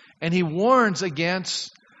figure, and he warns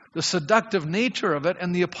against the seductive nature of it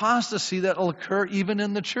and the apostasy that will occur even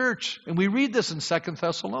in the church. And we read this in 2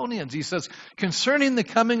 Thessalonians. He says, concerning the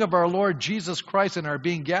coming of our Lord Jesus Christ and our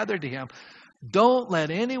being gathered to him, don't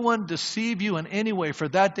let anyone deceive you in any way, for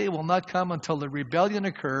that day will not come until the rebellion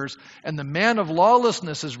occurs and the man of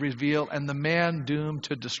lawlessness is revealed and the man doomed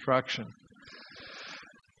to destruction.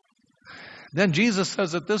 Then Jesus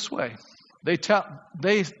says it this way. They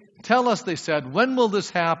tell us, they said, when will this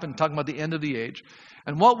happen? Talking about the end of the age.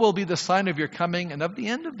 And what will be the sign of your coming and of the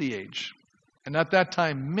end of the age? And at that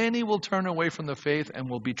time, many will turn away from the faith and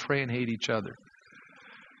will betray and hate each other.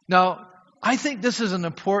 Now, I think this is an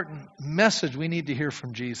important message we need to hear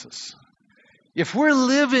from Jesus. If we're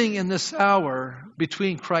living in this hour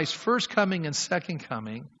between Christ's first coming and second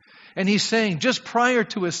coming, and he's saying just prior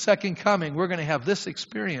to his second coming, we're going to have this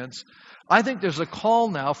experience, I think there's a call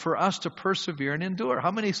now for us to persevere and endure.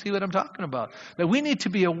 How many see what I'm talking about? That we need to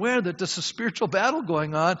be aware that there's a spiritual battle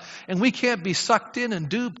going on, and we can't be sucked in and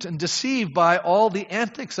duped and deceived by all the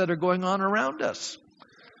antics that are going on around us.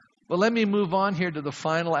 Well, let me move on here to the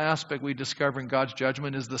final aspect we discover in God's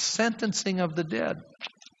judgment is the sentencing of the dead.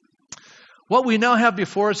 What we now have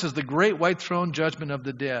before us is the great white throne judgment of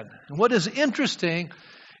the dead. And what is interesting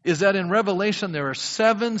is that in Revelation, there are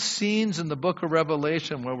 7 scenes in the book of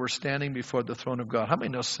Revelation where we're standing before the throne of God. How many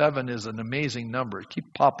know 7 is an amazing number? It keeps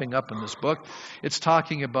popping up in this book. It's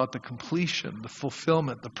talking about the completion, the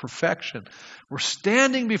fulfillment, the perfection. We're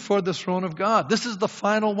standing before the throne of God. This is the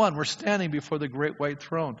final one. We're standing before the great white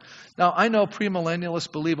throne. Now, I know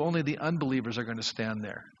premillennialists believe only the unbelievers are going to stand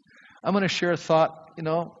there. I'm going to share a thought,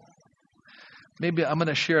 maybe I'm going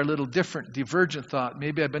to share a little different, divergent thought.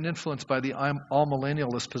 Maybe I've been influenced by the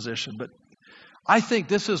all-millennialist position, but I think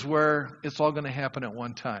this is where it's all going to happen at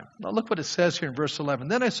one time. Now look what it says here in verse 11.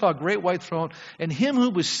 Then I saw a great white throne, and him who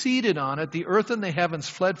was seated on it. The earth and the heavens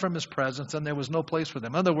fled from his presence, and there was no place for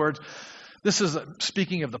them. In other words, this is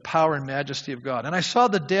speaking of the power and majesty of God. And I saw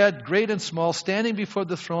the dead, great and small, standing before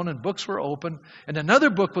the throne, and books were open. And another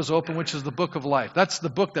book was open, which is the book of life. That's the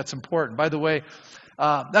book that's important. By the way,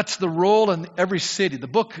 that's the role in every city.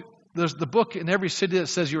 There's the book in every city that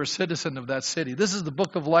says you're a citizen of that city. This is the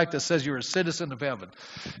book of life that says you're a citizen of heaven.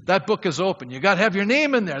 That book is open. You got to have your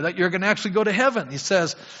name in there that you're going to actually go to heaven. He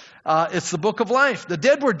says it's the book of life. The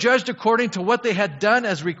dead were judged according to what they had done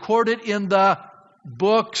as recorded in the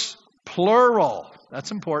books, plural. That's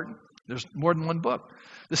important. There's more than one book.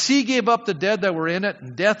 The sea gave up the dead that were in it,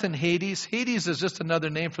 and death and Hades. Hades is just another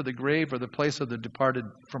name for the grave or the place of the departed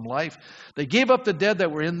from life. They gave up the dead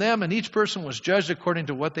that were in them, and each person was judged according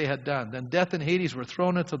to what they had done. Then death and Hades were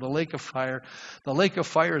thrown into the lake of fire. The lake of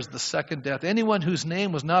fire is the second death. Anyone whose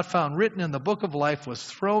name was not found written in the book of life was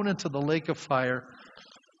thrown into the lake of fire.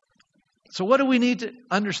 So what do we need to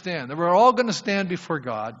understand? That we're all going to stand before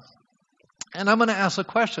God. And I'm going to ask a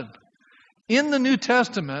question. In the New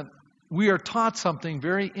Testament, we are taught something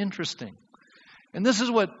very interesting. And this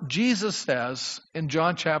is what Jesus says in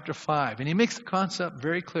John chapter 5. And he makes the concept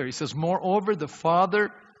very clear. He says, moreover, the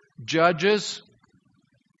Father judges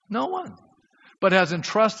no one, but has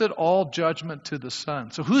entrusted all judgment to the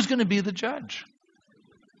Son. So who's going to be the judge?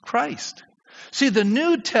 Christ. See, the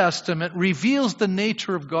New Testament reveals the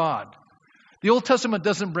nature of God. The Old Testament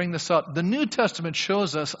doesn't bring this up. The New Testament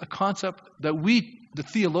shows us a concept that the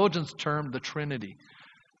theologians term the Trinity.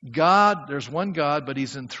 God, there's one God, but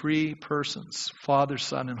he's in 3 persons, Father,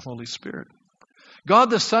 Son, and Holy Spirit. God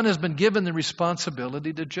the Son has been given the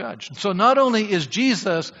responsibility to judge. So not only is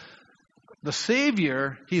Jesus the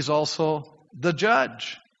Savior, he's also the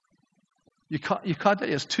judge. You caught that?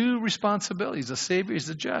 He has 2 responsibilities. The Savior is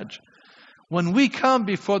the judge. When we come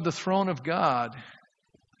before the throne of God,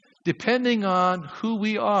 depending on who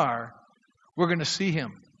we are, we're going to see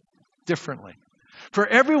him differently. For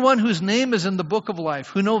everyone whose name is in the book of life,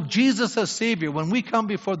 who know Jesus as Savior, when we come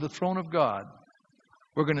before the throne of God,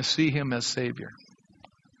 we're going to see him as Savior.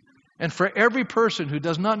 And for every person who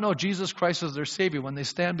does not know Jesus Christ as their Savior, when they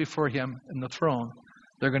stand before him in the throne,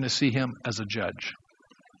 they're going to see him as a judge.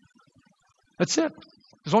 That's it.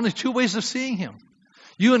 There's only 2 ways of seeing him.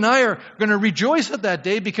 You and I are going to rejoice at that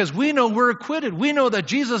day because we know we're acquitted. We know that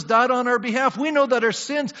Jesus died on our behalf. We know that our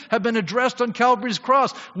sins have been addressed on Calvary's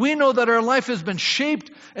cross. We know that our life has been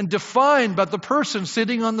shaped and defined by the person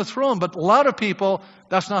sitting on the throne. But a lot of people,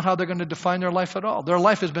 that's not how they're going to define their life at all. Their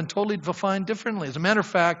life has been totally defined differently. As a matter of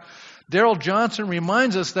fact, Darrell Johnson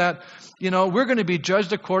reminds us that, we're going to be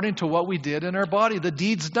judged according to what we did in our body, the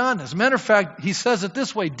deeds done. As a matter of fact, he says it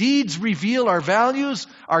this way, deeds reveal our values,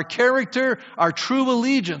 our character, our true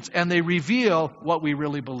allegiance, and they reveal what we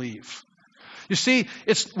really believe. You see,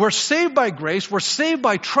 we're saved by grace, we're saved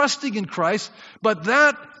by trusting in Christ, but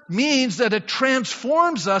that means that it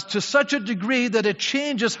transforms us to such a degree that it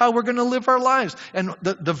changes how we're going to live our lives and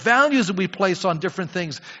the values that we place on different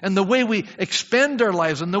things and the way we expend our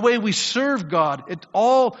lives and the way we serve God.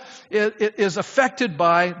 It is affected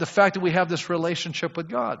by the fact that we have this relationship with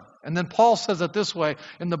God. And then Paul says it this way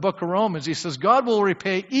in the book of Romans. He says, God will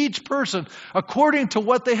repay each person according to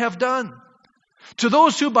what they have done. To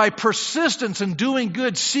those who by persistence in doing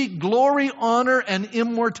good seek glory, honor, and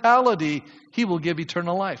immortality, he will give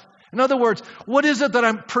eternal life. In other words, what is it that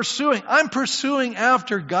I'm pursuing? I'm pursuing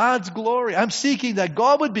after God's glory. I'm seeking that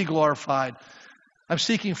God would be glorified. I'm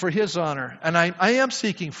seeking for his honor. And I am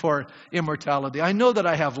seeking for immortality. I know that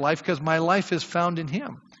I have life because my life is found in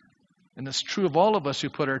him. And it's true of all of us who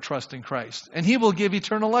put our trust in Christ. And he will give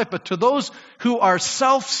eternal life. But to those who are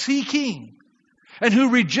self-seeking and who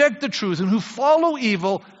reject the truth and who follow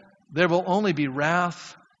evil, there will only be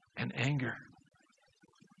wrath and anger.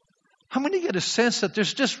 How many get a sense that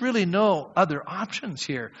there's just really no other options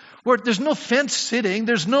here? Where there's no fence sitting,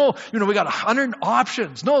 there's no, we got 100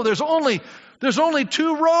 options. No, there's only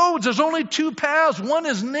 2 roads, there's only 2 paths. One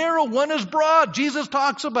is narrow, one is broad. Jesus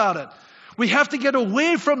talks about it. We have to get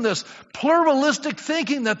away from this pluralistic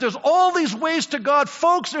thinking that there's all these ways to God.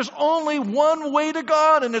 Folks, there's only one way to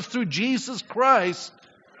God, and it's through Jesus Christ,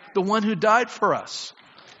 the one who died for us.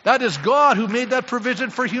 That is God who made that provision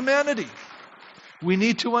for humanity. We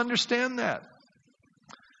need to understand that.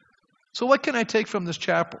 So what can I take from this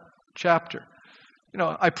chapter?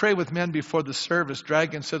 I pray with men before the service.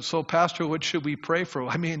 Dragon said, so Pastor, what should we pray for?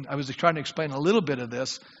 I was trying to explain a little bit of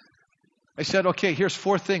this. I said, okay, here's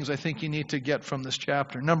 4 things I think you need to get from this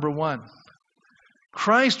chapter. Number 1,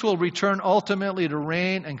 Christ will return ultimately to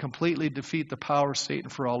reign and completely defeat the power of Satan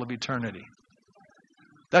for all of eternity.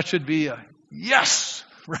 That should be a yes,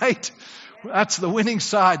 right? That's the winning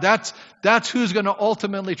side. That's who's going to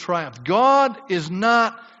ultimately triumph. God is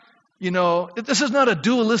not, this is not a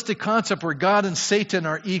dualistic concept where God and Satan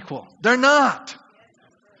are equal. They're not.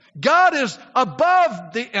 God is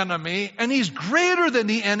above the enemy, and He's greater than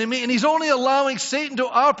the enemy, and He's only allowing Satan to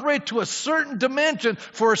operate to a certain dimension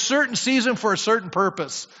for a certain season, for a certain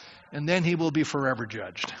purpose. And then he will be forever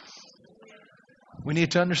judged. We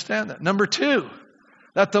need to understand that. Number 2,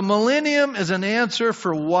 that the millennium is an answer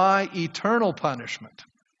for why eternal punishment.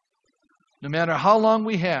 No matter how long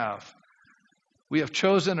we have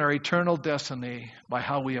chosen our eternal destiny by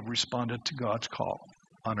how we have responded to God's call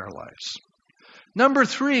on our lives. Number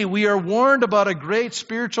 3, we are warned about a great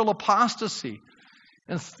spiritual apostasy.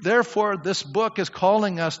 And therefore, this book is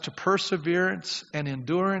calling us to perseverance and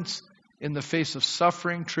endurance in the face of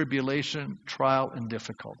suffering, tribulation, trial, and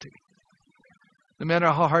difficulty. No matter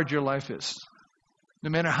how hard your life is, no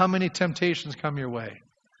matter how many temptations come your way,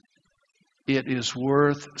 it is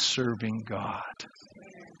worth serving God.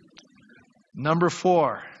 Number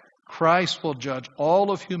 4, Christ will judge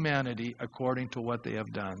all of humanity according to what they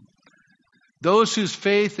have done. Those whose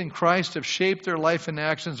faith in Christ have shaped their life and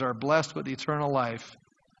actions are blessed with eternal life,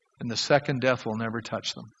 and the second death will never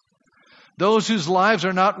touch them. Those whose lives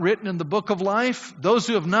are not written in the book of life, those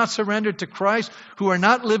who have not surrendered to Christ, who are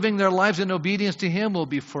not living their lives in obedience to Him, will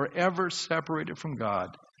be forever separated from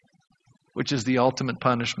God, which is the ultimate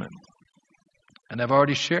punishment. And I've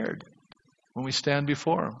already shared, when we stand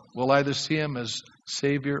before Him, we'll either see Him as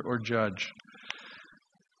Savior or Judge.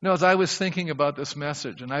 As I was thinking about this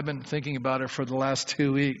message, and I've been thinking about it for the last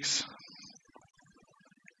 2 weeks,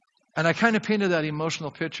 and I kind of painted that emotional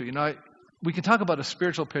picture. We can talk about a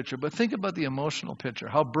spiritual picture, but think about the emotional picture,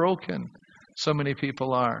 how broken so many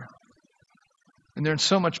people are. And they're in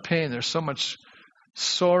so much pain. There's so much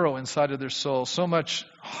sorrow inside of their soul, so much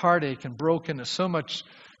heartache and brokenness, so much,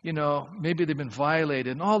 maybe they've been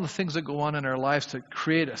violated, and all the things that go on in our lives to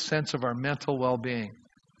create a sense of our mental well-being.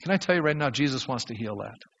 Can I tell you right now, Jesus wants to heal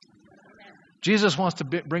that. Jesus wants to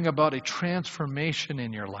bring about a transformation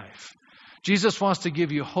in your life. Jesus wants to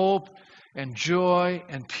give you hope and joy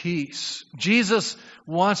and peace. Jesus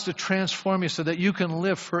wants to transform you so that you can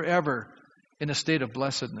live forever in a state of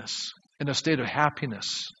blessedness, in a state of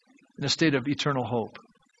happiness, in a state of eternal hope.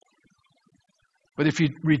 But if you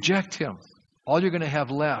reject Him, all you're going to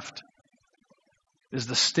have left is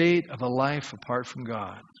the state of a life apart from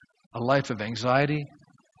God, a life of anxiety,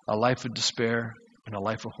 a life of despair, and a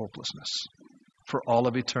life of hopelessness for all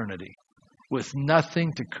of eternity, with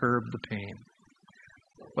nothing to curb the pain.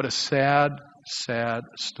 What a sad, sad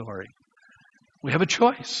story. We have a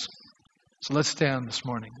choice. So let's stand this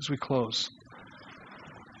morning as we close.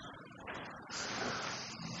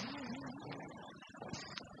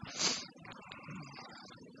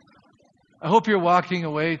 I hope you're walking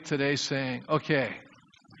away today saying, okay,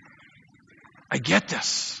 I get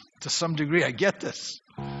this to some degree. I get this.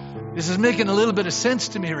 This is making a little bit of sense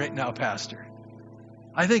to me right now, Pastor.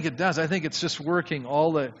 I think it does. I think it's just working.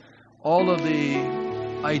 All of the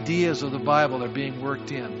ideas of the Bible are being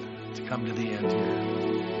worked in to come to the end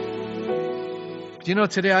here.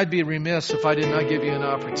 Today I'd be remiss if I did not give you an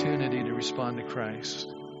opportunity to respond to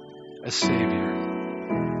Christ as Savior.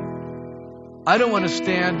 I don't want to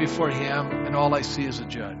stand before Him and all I see is a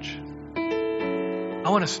judge. I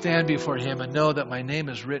want to stand before Him and know that my name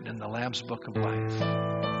is written in the Lamb's Book of Life.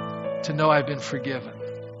 To know I've been forgiven.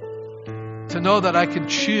 To know that I can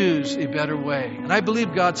choose a better way. And I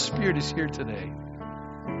believe God's Spirit is here today.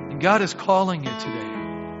 And God is calling you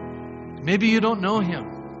today. Maybe you don't know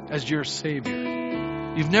Him as your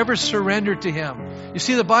Savior. You've never surrendered to Him. You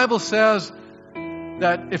see, the Bible says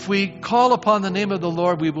that if we call upon the name of the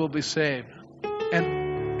Lord, we will be saved.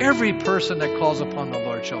 And every person that calls upon the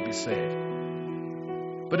Lord shall be saved.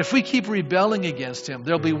 But if we keep rebelling against Him,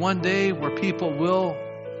 there'll be one day where people will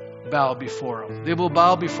bow before Him. They will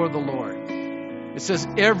bow before the Lord. It says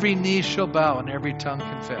every knee shall bow and every tongue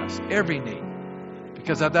confess. Every knee.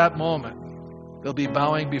 Because at that moment, they'll be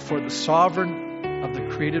bowing before the sovereign of the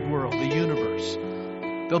created world, the universe.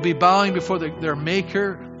 They'll be bowing before their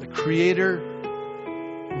Maker, the Creator,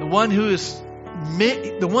 the one who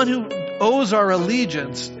owes our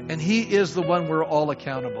allegiance, and He is the one we're all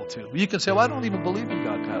accountable to. You can say, well, I don't even believe in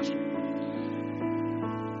God, Pastor.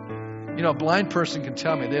 You know, a blind person can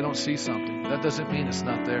tell me they don't see something. That doesn't mean it's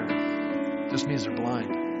not there. It just means they're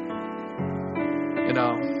blind. You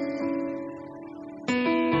know,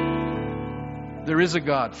 there is a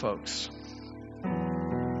God, folks.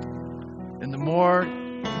 And the more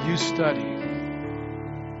you study,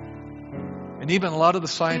 and even a lot of the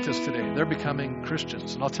scientists today, they're becoming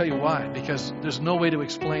Christians. And I'll tell you why. Because there's no way to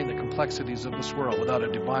explain the complexities of this world without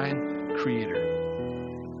a divine creator.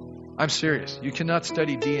 I'm serious. You cannot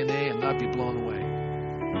study DNA and not be blown away.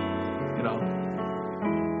 You know,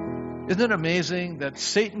 isn't it amazing that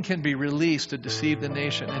Satan can be released to deceive the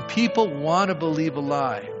nation, and people want to believe a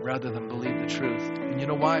lie rather than believe the truth? And you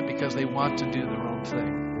know why? Because they want to do their own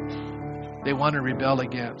thing. They want to rebel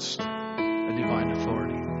against a divine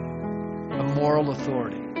authority, a moral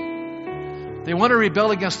authority. They want to rebel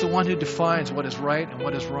against the one who defines what is right and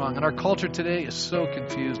what is wrong. And our culture today is so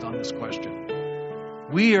confused on this question.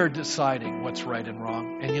 We are deciding what's right and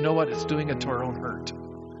wrong. And you know what? It's doing it to our own hurt.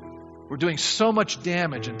 We're doing so much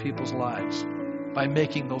damage in people's lives by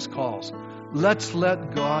making those calls. Let's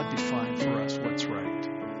let God define for us what's right.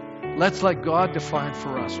 Let's let God define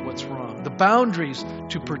for us what's wrong. The boundaries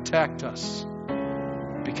to protect us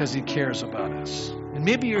because He cares about us. And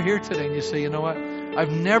maybe you're here today and you say, you know what?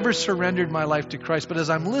 I've never surrendered my life to Christ. But as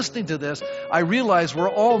I'm listening to this, I realize we're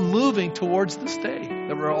all moving towards this day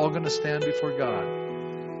that we're all going to stand before God.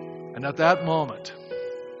 And at that moment,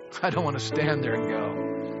 I don't want to stand there and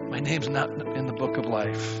go, my name's not in the book of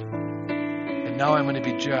life. And now I'm going to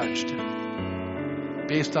be judged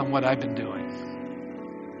based on what I've been doing.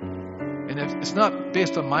 And it's not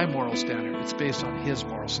based on my moral standard. It's based on His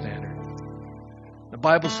moral standard. The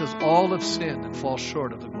Bible says all have sinned and fall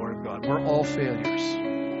short of the glory of God. We're all failures.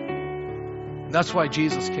 And that's why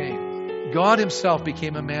Jesus came. God Himself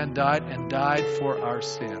became a man, died for our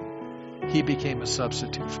sin. He became a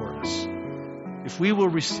substitute for us. If we will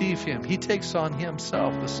receive Him, He takes on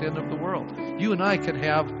Himself the sin of the world. You and I can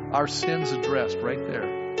have our sins addressed right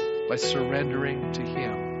there by surrendering to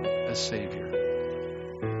Him as Savior.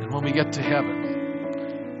 And when we get to heaven,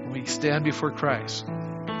 when we stand before Christ,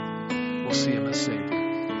 we'll see Him as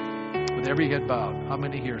Savior. With every head bowed, how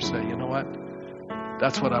many here say, you know what?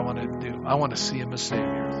 That's what I want to do. I want to see Him as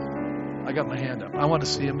Savior. I got my hand up. I want to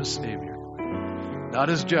see Him as Savior. Not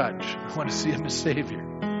as judge. I want to see Him as Savior.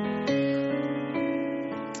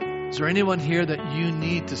 Is there anyone here that you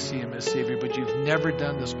need to see Him as Savior, but you've never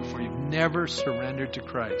done this before? You've never surrendered to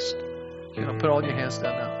Christ. You know, put all your hands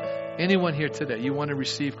down now. Anyone here today, you want to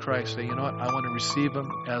receive Christ, say, you know what? I want to receive Him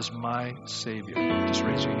as my Savior. Just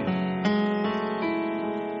raise your hand.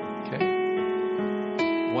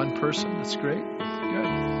 Okay. One person, that's great.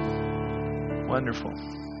 Good. Wonderful.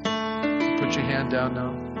 Put your hand down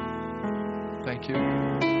now. Thank you.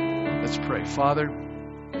 Let's pray. Father,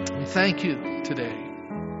 we thank You today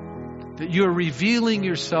that You are revealing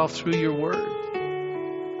Yourself through Your Word.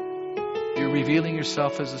 You're revealing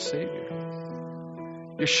Yourself as a Savior.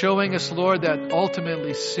 You're showing us, Lord, that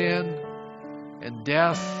ultimately sin and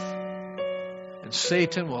death and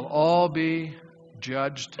Satan will all be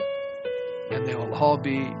judged and they will all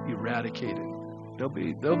be eradicated. They'll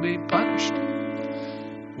be punished.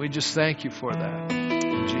 We just thank You for that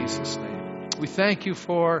in Jesus' name. We thank You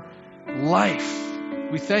for life.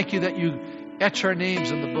 We thank You that You etch our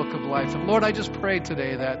names in the book of life. And Lord, I just pray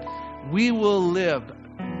today that we will live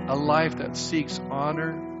a life that seeks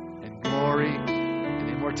honor and glory and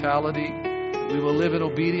immortality. That we will live in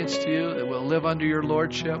obedience to You. That we'll live under Your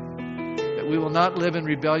lordship. That we will not live in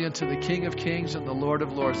rebellion to the King of Kings and the Lord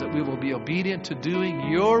of Lords. That we will be obedient to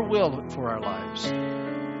doing Your will for our lives.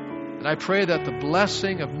 And I pray that the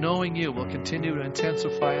blessing of knowing You will continue to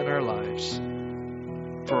intensify in our lives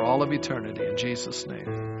for all of eternity. In Jesus'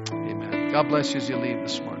 name, amen. God bless you as you leave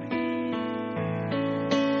this morning.